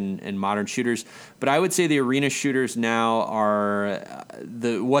Overwatch and modern shooters, but I would say the arena shooters now are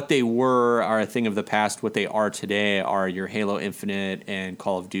what they were are a thing of the past. What they are today are your Halo Infinite and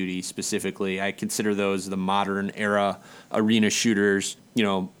Call of Duty specifically. I consider those the modern era arena shooters.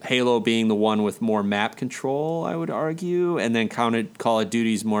 Halo being the one with more map control, I would argue, and then Call of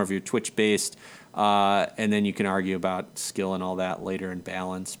Duty's more of your Twitch-based. And then you can argue about skill and all that later in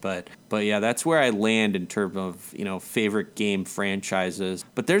balance. But yeah, that's where I land in terms of, favorite game franchises.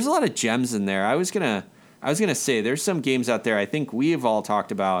 But there's a lot of gems in there. I was gonna say there's some games out there I think we have all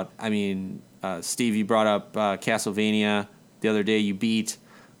talked about. I mean, Steve, you brought up Castlevania the other day. You beat.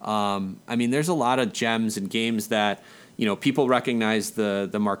 I mean, there's a lot of gems and games that people recognize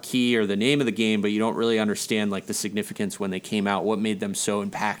the marquee or the name of the game, but you don't really understand like the significance when they came out, what made them so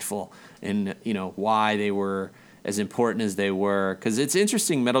impactful, and why they were as important as they were. Because it's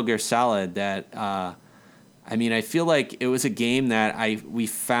interesting, Metal Gear Solid, that I feel like it was a game that we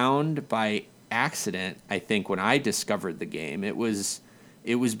found by accident. I think when I discovered the game, it was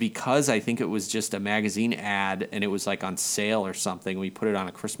because I think it was just a magazine ad and it was like on sale or something. We put it on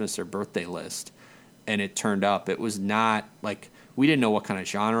a Christmas or birthday list, and it turned up. It was not like, we didn't know what kind of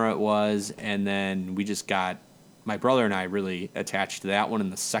genre it was, and then we just got, my brother and I really attached to that one,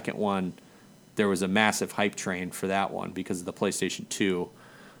 and the second one, there was a massive hype train for that one because of the PlayStation 2.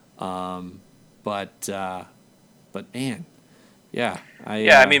 But man, yeah.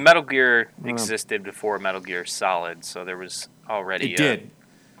 Metal Gear existed before Metal Gear Solid, so there was already it did.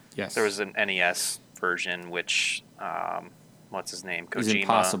 Yes. There was an NES version, which, what's his name?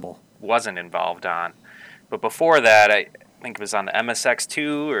 Kojima wasn't involved on. But before that, I think it was on the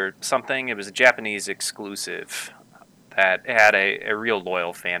MSX2 or something. It was a Japanese exclusive that had a real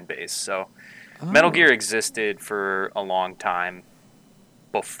loyal fan base. So Metal Gear existed for a long time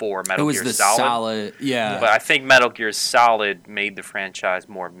before Metal Gear Solid. Yeah. But I think Metal Gear Solid made the franchise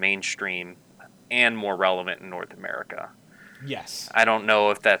more mainstream and more relevant in North America. Yes. I don't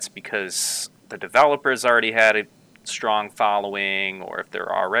know if that's because the developers already had a strong following, or if there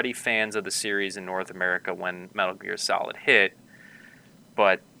are already fans of the series in North America when Metal Gear Solid hit.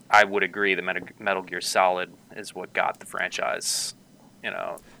 But I would agree that Metal Gear Solid is what got the franchise,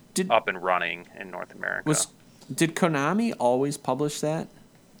 up and running in North America. Did Konami always publish that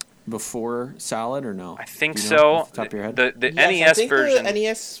before Solid, or no? I think so. Off the top of your head? The Yes, NES I think version. the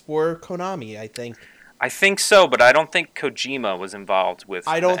NES were Konami, I think. I think so, but I don't think Kojima was involved with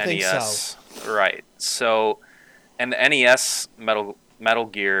I don't the think NES. Right. So, and the NES Metal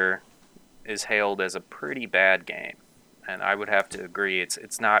Gear is hailed as a pretty bad game, and I would have to agree.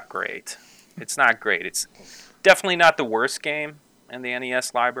 It's not great. It's not great. It's definitely not the worst game in the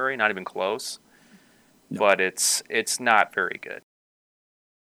NES library, not even close. No. But it's not very good.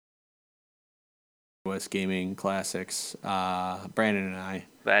 US Gaming Classics, Brandon and I.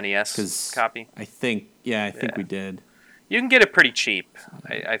 The NES copy? I think we did. You can get it pretty cheap.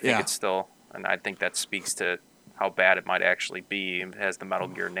 I think it's still, and I think that speaks to how bad it might actually be. It has the Metal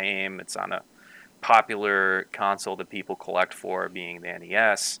Gear name. It's on a popular console that people collect for, being the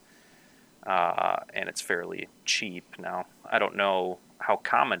NES, and it's fairly cheap. Now, I don't know how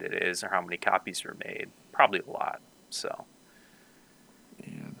common it is or how many copies are made. Probably a lot. So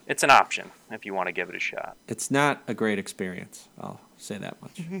it's an option if you want to give it a shot. It's not a great experience. I'll say that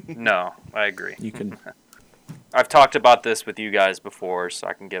much. No, I agree. You can. I've talked about this with you guys before, so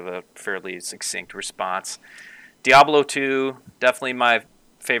I can give a fairly succinct response. Diablo 2, definitely my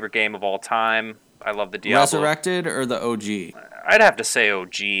favorite game of all time. I love the Diablo. Resurrected or the OG? I'd have to say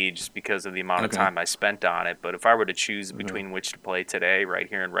OG just because of the amount of time I spent on it. But if I were to choose between which to play today, right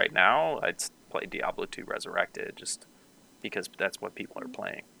here and right now, I'd play Diablo 2 Resurrected just because that's what people are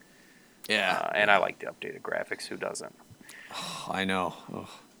playing. Yeah. And I like the updated graphics. Who doesn't? Oh, I know. Oh.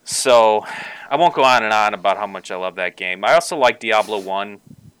 So I won't go on and on about how much I love that game. I also like Diablo 1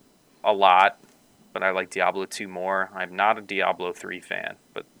 a lot, but I like Diablo 2 more. I'm not a Diablo 3 fan,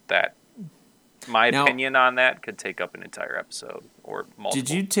 but my opinion on that could take up an entire episode or multiple.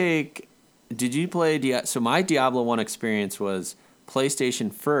 Did you play so my Diablo 1 experience was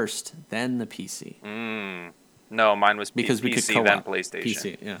PlayStation first, then the PC. No, mine was because we PC, could then PlayStation.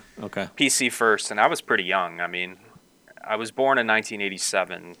 PC, yeah, okay. PC first, and I was pretty young. I mean, I was born in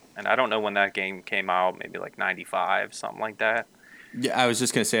 1987, and I don't know when that game came out, maybe like 95, something like that. Yeah, I was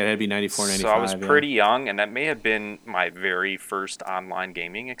just going to say it had to be 94, 95. So I was pretty young, and that may have been my very first online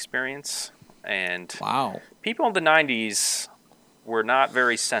gaming experience. And people in the 90s were not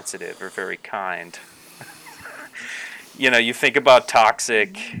very sensitive or very kind. You think about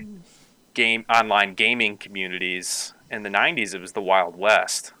toxic online gaming communities. In the 90s, it was the Wild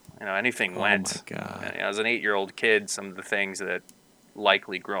West. Anything went. Oh, my God. As an 8-year-old kid, some of the things that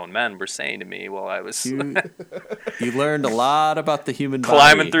likely grown men were saying to me while I was... You learned a lot about the human body.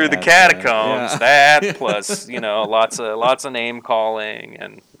 Climbing through the catacombs. That, plus, lots of name-calling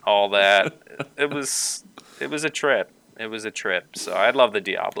and all that. It was a trip. It was a trip. So I love the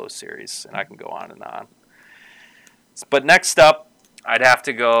Diablo series, and I can go on and on. But next up, I'd have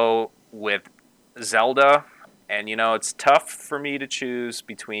to go with Zelda. And, it's tough for me to choose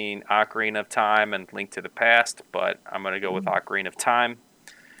between Ocarina of Time and Link to the Past, but I'm going to go with Ocarina of Time.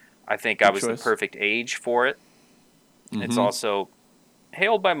 I think I was the perfect age for it. Mm-hmm. It's also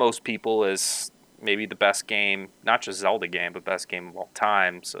hailed by most people as, maybe the best game, not just Zelda game, but best game of all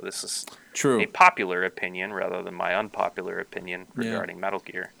time. So this is True. a popular opinion rather than my unpopular opinion regarding Metal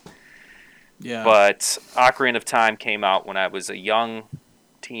Gear. Yeah. But Ocarina of Time came out when I was a young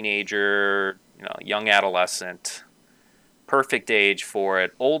teenager, young adolescent. Perfect age for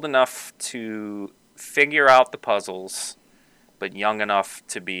it. Old enough to figure out the puzzles, but young enough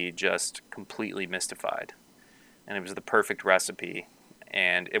to be just completely mystified. And it was the perfect recipe.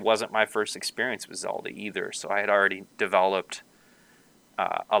 And it wasn't my first experience with Zelda either, so I had already developed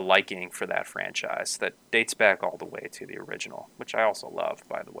a liking for that franchise that dates back all the way to the original, which I also love,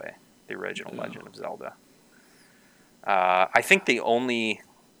 by the way, the original Legend of Zelda. I think the only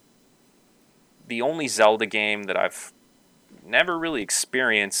Zelda game that I've never really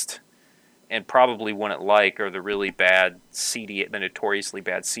experienced and probably wouldn't like are the really bad the notoriously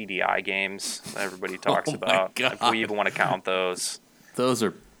bad CDI games that everybody talks about. If we even want to count those. Those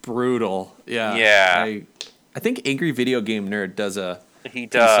are brutal. Yeah. Yeah. I think Angry Video Game Nerd does a He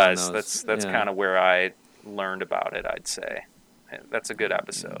does. That's kind of where I learned about it, I'd say. That's a good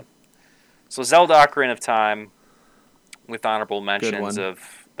episode. So Zelda Ocarina of Time, with honorable mentions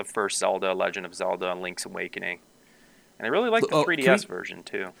of the first Zelda, Legend of Zelda, and Link's Awakening. And I really like the 3DS version,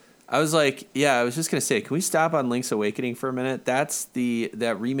 too. I was like, I was just going to say, can we stop on Link's Awakening for a minute? That's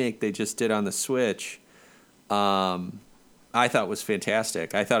that remake they just did on the Switch. I thought was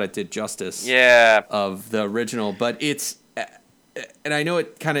fantastic. I thought it did justice of the original, but and I know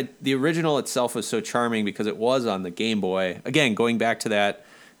it kind of, the original itself was so charming because it was on the Game Boy. Again, going back to that,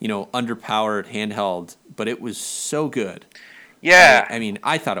 underpowered handheld, but it was so good. Yeah. I mean,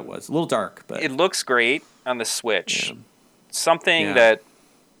 I thought it was a little dark, but it looks great on the Switch. Something that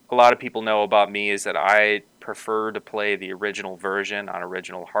a lot of people know about me is that I prefer to play the original version on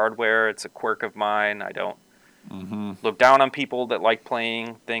original hardware. It's a quirk of mine. I don't look down on people that like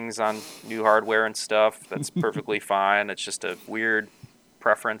playing things on new hardware and stuff. That's perfectly fine. It's just a weird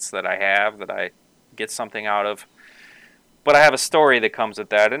preference that I have that I get something out of. But I have a story that comes with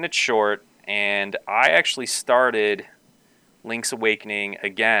that, and it's short. And I actually started Link's Awakening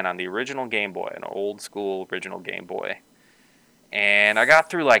again on the original Game Boy, an old school original Game Boy. And I got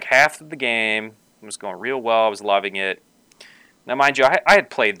through like half of the game. It was going real well. I was loving it. Now, mind you, I had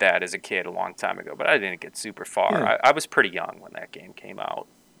played that as a kid a long time ago, but I didn't get super far. Yeah. I was pretty young when that game came out.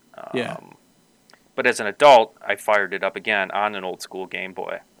 But as an adult, I fired it up again on an old school Game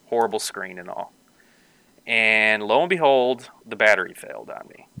Boy. Horrible screen and all. And lo and behold, the battery failed on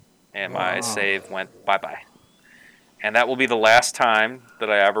me. And my save went bye-bye. And that will be the last time that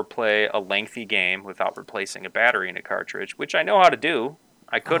I ever play a lengthy game without replacing a battery in a cartridge, which I know how to do.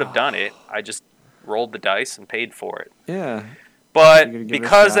 I could have done it. I just rolled the dice and paid for it. Yeah. But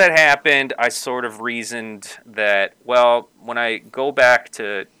because that happened, I sort of reasoned that, well, when I go back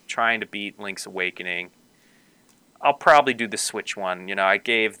to trying to beat Link's Awakening, I'll probably do the Switch one. I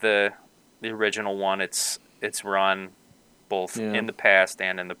gave the original one its run, both in the past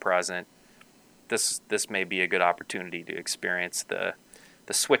and in the present. This may be a good opportunity to experience the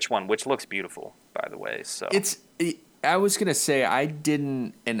Switch one, which looks beautiful, by the way. So I was gonna say I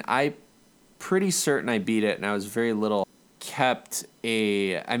didn't, and I pretty certain I beat it, and I was very little.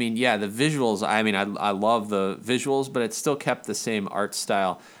 The visuals. I mean, I love the visuals, but it still kept the same art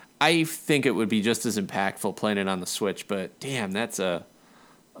style. I think it would be just as impactful playing it on the Switch, but damn, that's I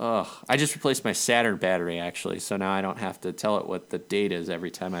just replaced my Saturn battery actually, so now I don't have to tell it what the date is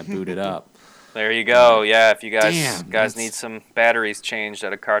every time I boot it up. There you go. Yeah, if you guys need some batteries changed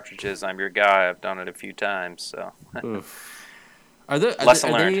out of cartridges, I'm your guy. I've done it a few times. So. Are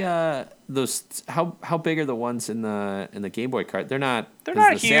Lesson learned. they those? How big are the ones in the Game Boy cart? They're not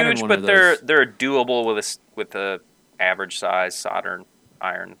huge, but they're doable with a average size solder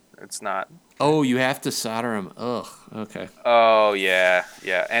iron. It's not. Oh, you have to solder them. Ugh. Okay. Oh yeah.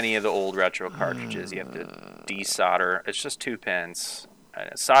 Any of the old retro cartridges, you have to desolder. It's just 2 pins.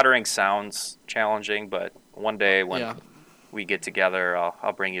 Soldering sounds challenging, but one day when we get together,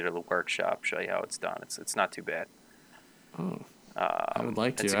 I'll bring you to the workshop, show you how it's done. It's not too bad. Oh. I would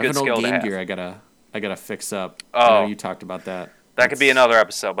like to. It's a I good have an old skill to Game Gear. have. I gotta fix up. Oh. I know you talked about that. That could be another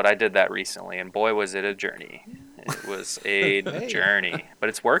episode, but I did that recently, and boy, was it a journey. It was a journey, but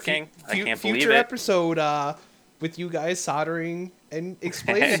it's working. I can't believe it. Future episode with you guys soldering and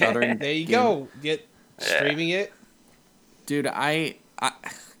explaining. Soldering there you go. Get streaming it. Dude,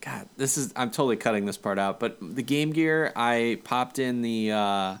 God, I'm totally cutting this part out, but the Game Gear, I popped in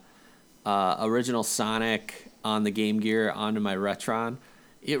the original Sonic on the Game Gear onto my Retron.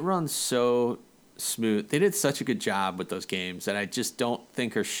 It runs so smooth. They did such a good job with those games that I just don't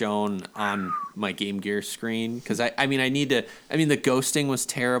think are shown on my Game Gear screen. Because the ghosting was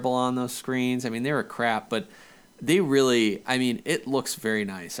terrible on those screens. I mean, they were crap, but they really, it looks very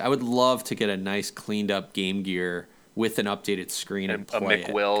nice. I would love to get a nice cleaned up Game Gear with an updated screen and play a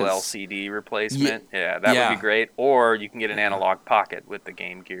McWill it, LCD replacement. Yeah, that would be great. Or you can get an analog pocket with the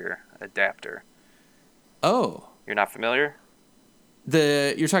Game Gear adapter. Oh. You're not familiar?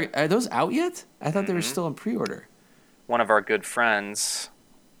 You're talking, are those out yet? I thought they were still in pre-order. One of our good friends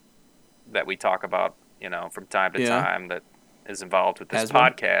that we talk about, from time to time that is involved with this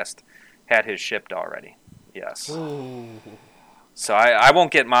podcast had his shipped already. Yes. Ooh. So I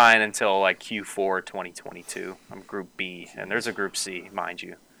won't get mine until like Q4 2022. I'm Group B, and there's a Group C, mind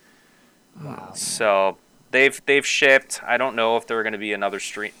you. Wow. So they've shipped. I don't know if there are going to be another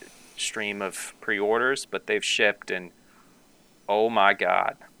stream of pre-orders, but they've shipped, and oh my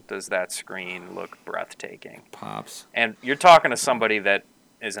God, does that screen look breathtaking. Pops. And you're talking to somebody that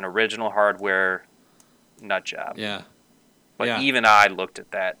is an original hardware nut job. Yeah. But even I looked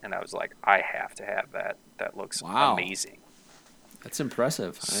at that, and I was like, I have to have that. That looks amazing. That's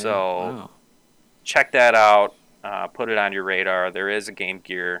impressive. So check that out. Put it on your radar. There is a Game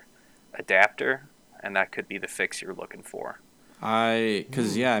Gear adapter, and that could be the fix you're looking for.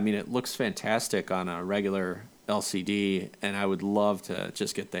 It looks fantastic on a regular LCD, and I would love to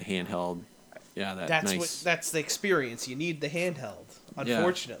just get the handheld. Yeah, that's the experience. You need the handheld,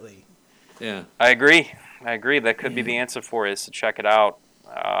 unfortunately. Yeah. I agree. That could be the answer for you, so check it out.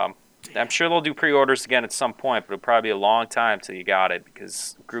 I'm sure they'll do pre-orders again at some point, but it'll probably be a long time till you got it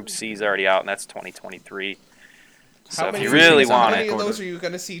because Group C is already out, and that's 2023. So if you really want it, how many of those are you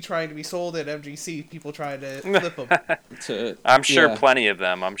going to see trying to be sold at MGC? People trying to flip them. I'm sure plenty of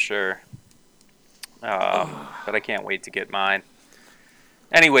them. I'm sure, but I can't wait to get mine.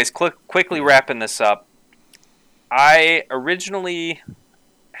 Anyways, quickly wrapping this up. I originally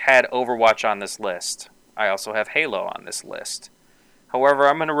had Overwatch on this list. I also have Halo on this list. However,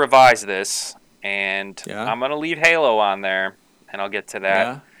 I'm going to revise this, and I'm going to leave Halo on there, and I'll get to that.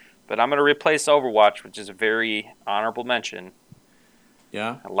 Yeah. But I'm going to replace Overwatch, which is a very honorable mention.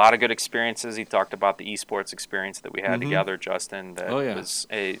 Yeah. A lot of good experiences. He talked about the esports experience that we had together, Justin. That was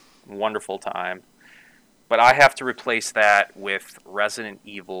a wonderful time. But I have to replace that with Resident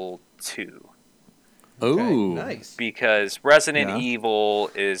Evil 2. Oh, okay, nice. Because Resident Evil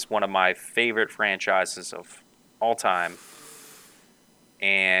is one of my favorite franchises of all time.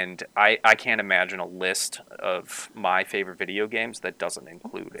 And I can't imagine a list of my favorite video games that doesn't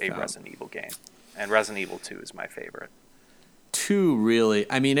include a Resident Evil game. And Resident Evil 2 is my favorite. 2 really,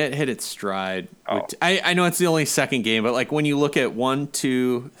 it hit its stride. I know it's the only second game, but like when you look at 1,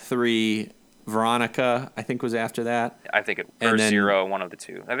 2, 3, Veronica, I think was after that. I think Zero, one of the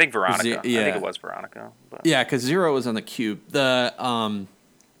two. I think Veronica. I think it was Veronica. But. Yeah, because 0 was on the Cube. I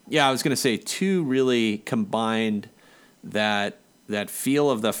was going to say 2 really combined that feel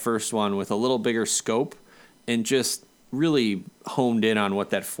of the first one with a little bigger scope and just really honed in on what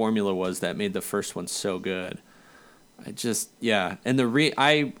that formula was that made the first one so good. And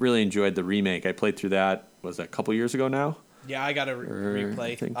I really enjoyed the remake. I played through that, was that a couple years ago now? Yeah, I got to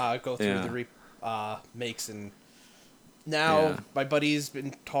replay, go through the remakes, and now my buddy's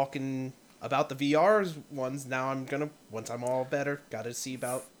been talking about the VR ones. Now I'm going to, once I'm all better, got to see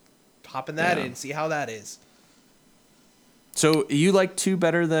about hopping that in, see how that is. So you like 2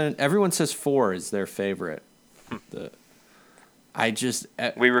 better than everyone says 4 is their favorite.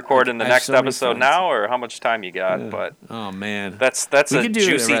 We record in the next episode now, or how much time you got? But oh man, that's a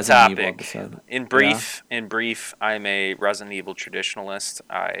juicy topic. In brief, I'm a Resident Evil traditionalist.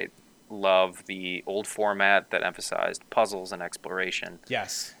 I love the old format that emphasized puzzles and exploration,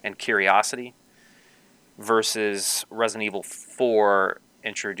 and curiosity. Versus Resident Evil 4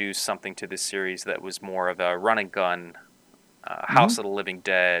 introduced something to this series that was more of a run and gun. House of the Living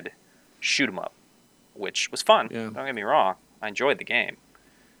Dead, shoot 'em up, which was fun. Yeah. Don't get me wrong, I enjoyed the game,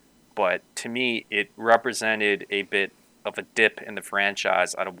 but to me, it represented a bit of a dip in the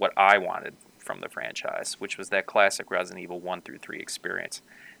franchise out of what I wanted from the franchise, which was that classic Resident Evil 1 through 3 experience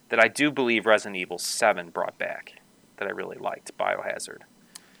that I do believe Resident Evil 7 brought back. That I really liked, Biohazard.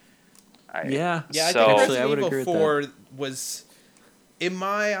 I think Resident Evil 4 was, in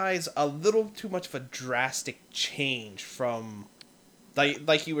my eyes, a little too much of a drastic change from,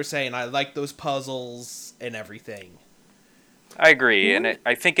 like you were saying, I like those puzzles and everything. I agree, and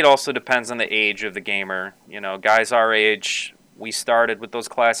I think it also depends on the age of the gamer. Guys our age, we started with those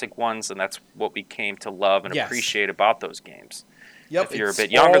classic ones, and that's what we came to love and appreciate about those games. Yep, if you're a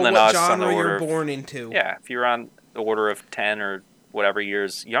bit younger than us, on the order you're born into. Yeah, if you're on the order of 10 or whatever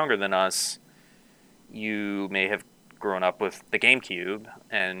years younger than us, you may have grown up with the GameCube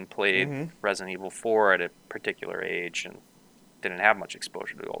and played Resident Evil 4 at a particular age and didn't have much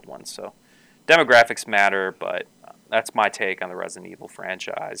exposure to the old ones. So demographics matter, but that's my take on the Resident Evil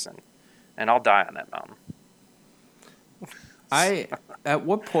franchise, and I'll die on that mountain. At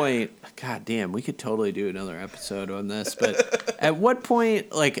what point, god damn, we could totally do another episode on this, but at what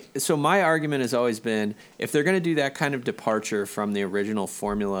point, like, so my argument has always been, if they're going to do that kind of departure from the original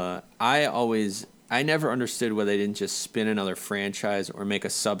formula, I never understood why they didn't just spin another franchise or make a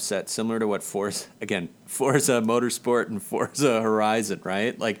subset similar to what Forza Motorsport and Forza Horizon,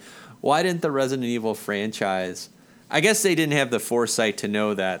 right? Like, why didn't the Resident Evil franchise, I guess they didn't have the foresight to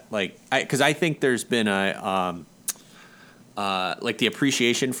know that, like, because I think there's been like the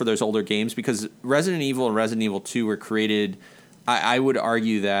appreciation for those older games, because Resident Evil and Resident Evil 2 were created. I would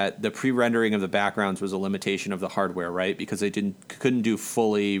argue that the pre-rendering of the backgrounds was a limitation of the hardware, right? Because they couldn't do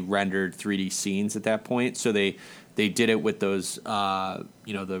fully rendered 3D scenes at that point, so they did it with those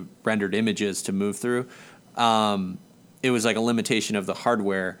the rendered images to move through. It was like a limitation of the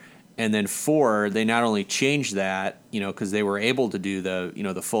hardware. And then 4, they not only changed that, because they were able to do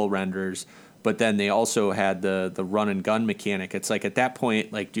the full renders, but then they also had the run and gun mechanic. It's like at that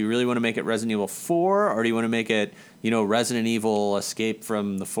point, like, do you really want to make it Resident Evil 4, or do you want to make it, Resident Evil Escape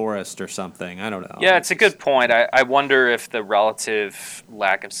from the Forest or something? I don't know. Yeah, it's a good point. I wonder if the relative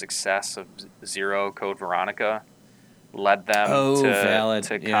lack of success of Zero Code Veronica led them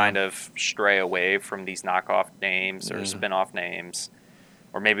to kind of stray away from these knockoff names or spin-off names.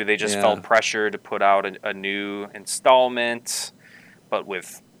 Or maybe they just felt pressure to put out a new installment, but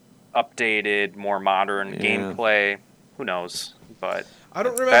with updated, more modern gameplay. Who knows? But I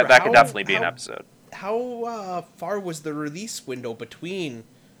don't remember. That could definitely be an episode. How far was the release window between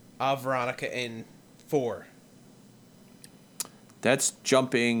Veronica and 4? That's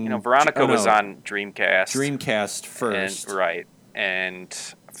jumping. Veronica was on Dreamcast. Dreamcast first. And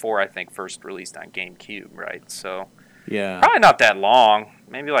 4, I think, first released on GameCube, right? So yeah, probably not that long.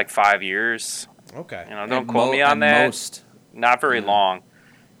 Maybe like 5 years. Okay. Don't quote me on that. Not very long.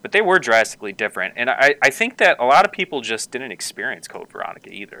 But they were drastically different. And I think that a lot of people just didn't experience Code Veronica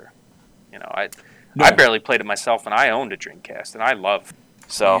either. I barely played it myself, and I owned a Dreamcast, and I loved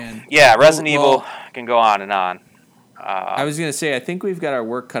it. So, Resident Evil can go on and on. I was going to say, I think we've got our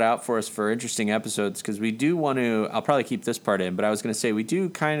work cut out for us for interesting episodes, because we do want to, I'll probably keep this part in, but I was going to say we do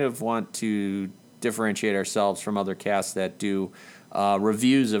kind of want to differentiate ourselves from other casts that do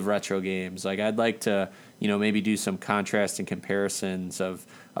reviews of retro games. Like, I'd like to, maybe do some contrasting comparisons of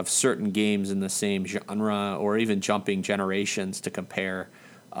certain games in the same genre, or even jumping generations to compare.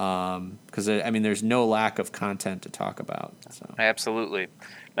 Because there's no lack of content to talk about. So. Absolutely.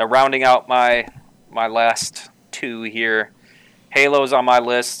 Now, rounding out my last 2 here, Halo's on my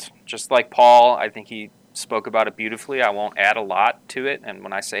list. Just like Paul, I think he spoke about it beautifully. I won't add a lot to it. And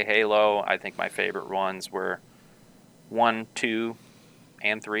when I say Halo, I think my favorite ones were 1, 2,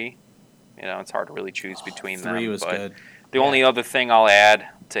 and 3. It's hard to really choose between them. 3 was good. The only other thing I'll add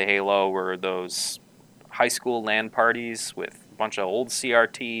to Halo were those high school LAN parties with a bunch of old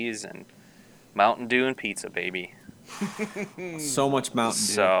CRTs and Mountain Dew and pizza, baby. So much Mountain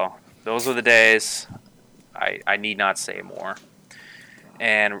Dew. So those were the days. I need not say more.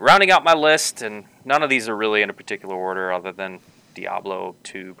 And rounding out my list, and none of these are really in a particular order other than Diablo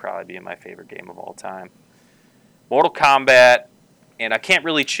 2 probably being my favorite game of all time. Mortal Kombat, and I can't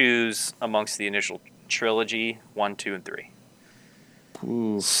really choose amongst the initial trilogy, 1, 2, and 3.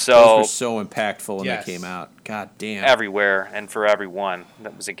 Ooh, so those were so impactful when they came out. God damn. Everywhere and for everyone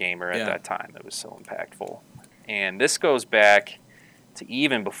that was a gamer at that time. It was so impactful. And this goes back to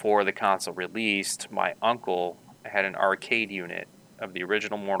even before the console released. My uncle had an arcade unit of the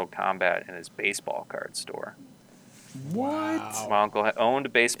original Mortal Kombat in his baseball card store. What? Wow. My uncle owned a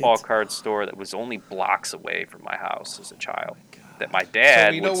baseball card store that was only blocks away from my house as a child. That my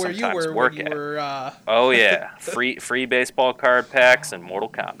dad would sometimes work at. Oh yeah, free baseball card packs and Mortal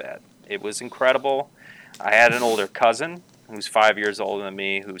Kombat. It was incredible. I had an older cousin who's 5 years older than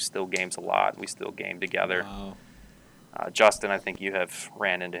me who still games a lot. We still game together. Wow. Justin, I think you have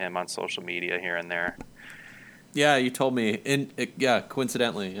ran into him on social media here and there. Yeah, you told me.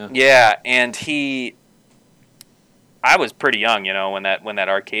 Coincidentally. Yeah. Yeah, and I was pretty young, when that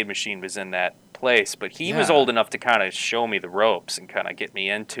arcade machine was in that place, but he was old enough to kind of show me the ropes and kind of get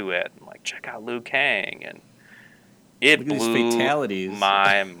me into it, and like, check out Liu Kang, and it blew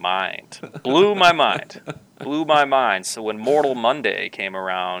my mind. Blew my mind. So when Mortal Monday came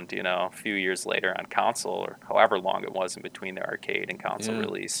around, a few years later on console, or however long it was in between the arcade and console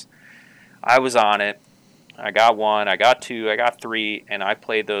release, I was on it. I got 1, I got 2, I got 3, and I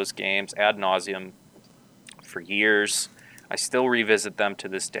played those games ad nauseum for years. I still revisit them to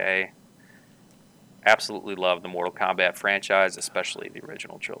this day. Absolutely love the Mortal Kombat franchise, especially the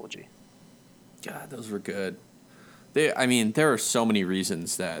original trilogy. God, those were good. There are so many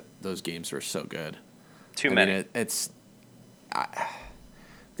reasons that those games were so good. Too many.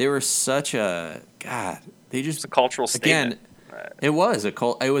 They were such a God. They just It's a cultural statement. Again, it was a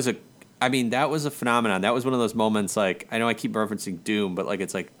cult. It was a. I mean, that was a phenomenon. That was one of those moments. Like, I know I keep referencing Doom, but like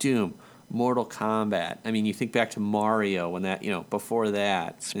it's like Doom, Mortal Kombat. I mean, you think back to Mario when that, before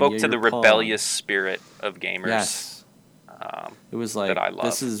that Spoke to the rebellious spirit of gamers. Yes. It was like that I love.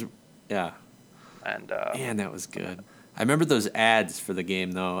 This is yeah. And man, that was good. I remember those ads for the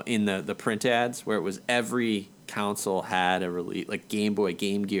game though, in the print ads where it was every console had a release, like Game Boy,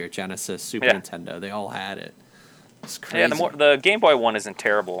 Game Gear, Genesis, Super Nintendo. They all had it. It's crazy. Yeah, the Game Boy one isn't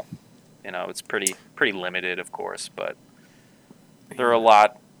terrible. It's pretty limited, of course, but there are a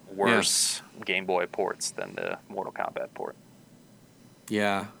lot worse Game Boy ports than the Mortal Kombat port.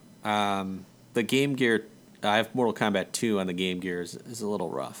 Yeah. The Game Gear, I have Mortal Kombat 2 on the Game Gear is a little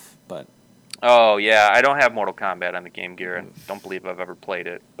rough, but... Oh, yeah, I don't have Mortal Kombat on the Game Gear, and don't believe I've ever played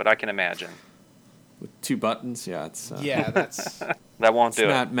it, but I can imagine. With 2 buttons, yeah, it's... that's... That won't do it.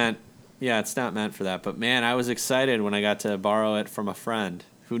 It's not meant for that, but man, I was excited when I got to borrow it from a friend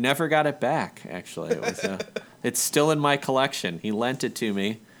who never got it back, actually. It's still in my collection. He lent it to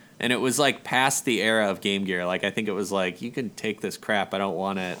me. And it was like past the era of Game Gear. Like I think it was like, you can take this crap. I don't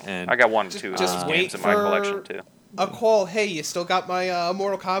want it. And I got 1 or 2 games in my collection too. A call. Hey, you still got my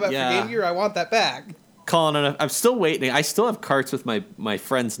Mortal Kombat for Game Gear? I want that back. Calling it. I'm still waiting. I still have carts with my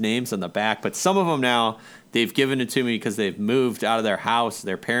friends' names on the back, but some of them now they've given it to me because they've moved out of their house.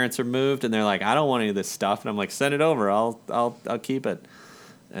 Their parents are moved, and they're like, I don't want any of this stuff. And I'm like, send it over. I'll keep it.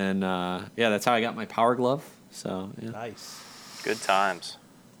 And that's how I got my Power Glove. So yeah. Nice. Good times.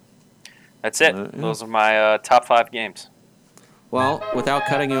 That's it. Those are my top 5 games. Well, without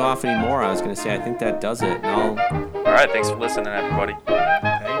cutting you off anymore, I was going to say I think that does it. All right. Thanks for listening, everybody.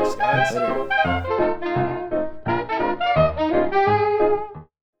 Thanks, guys. Later.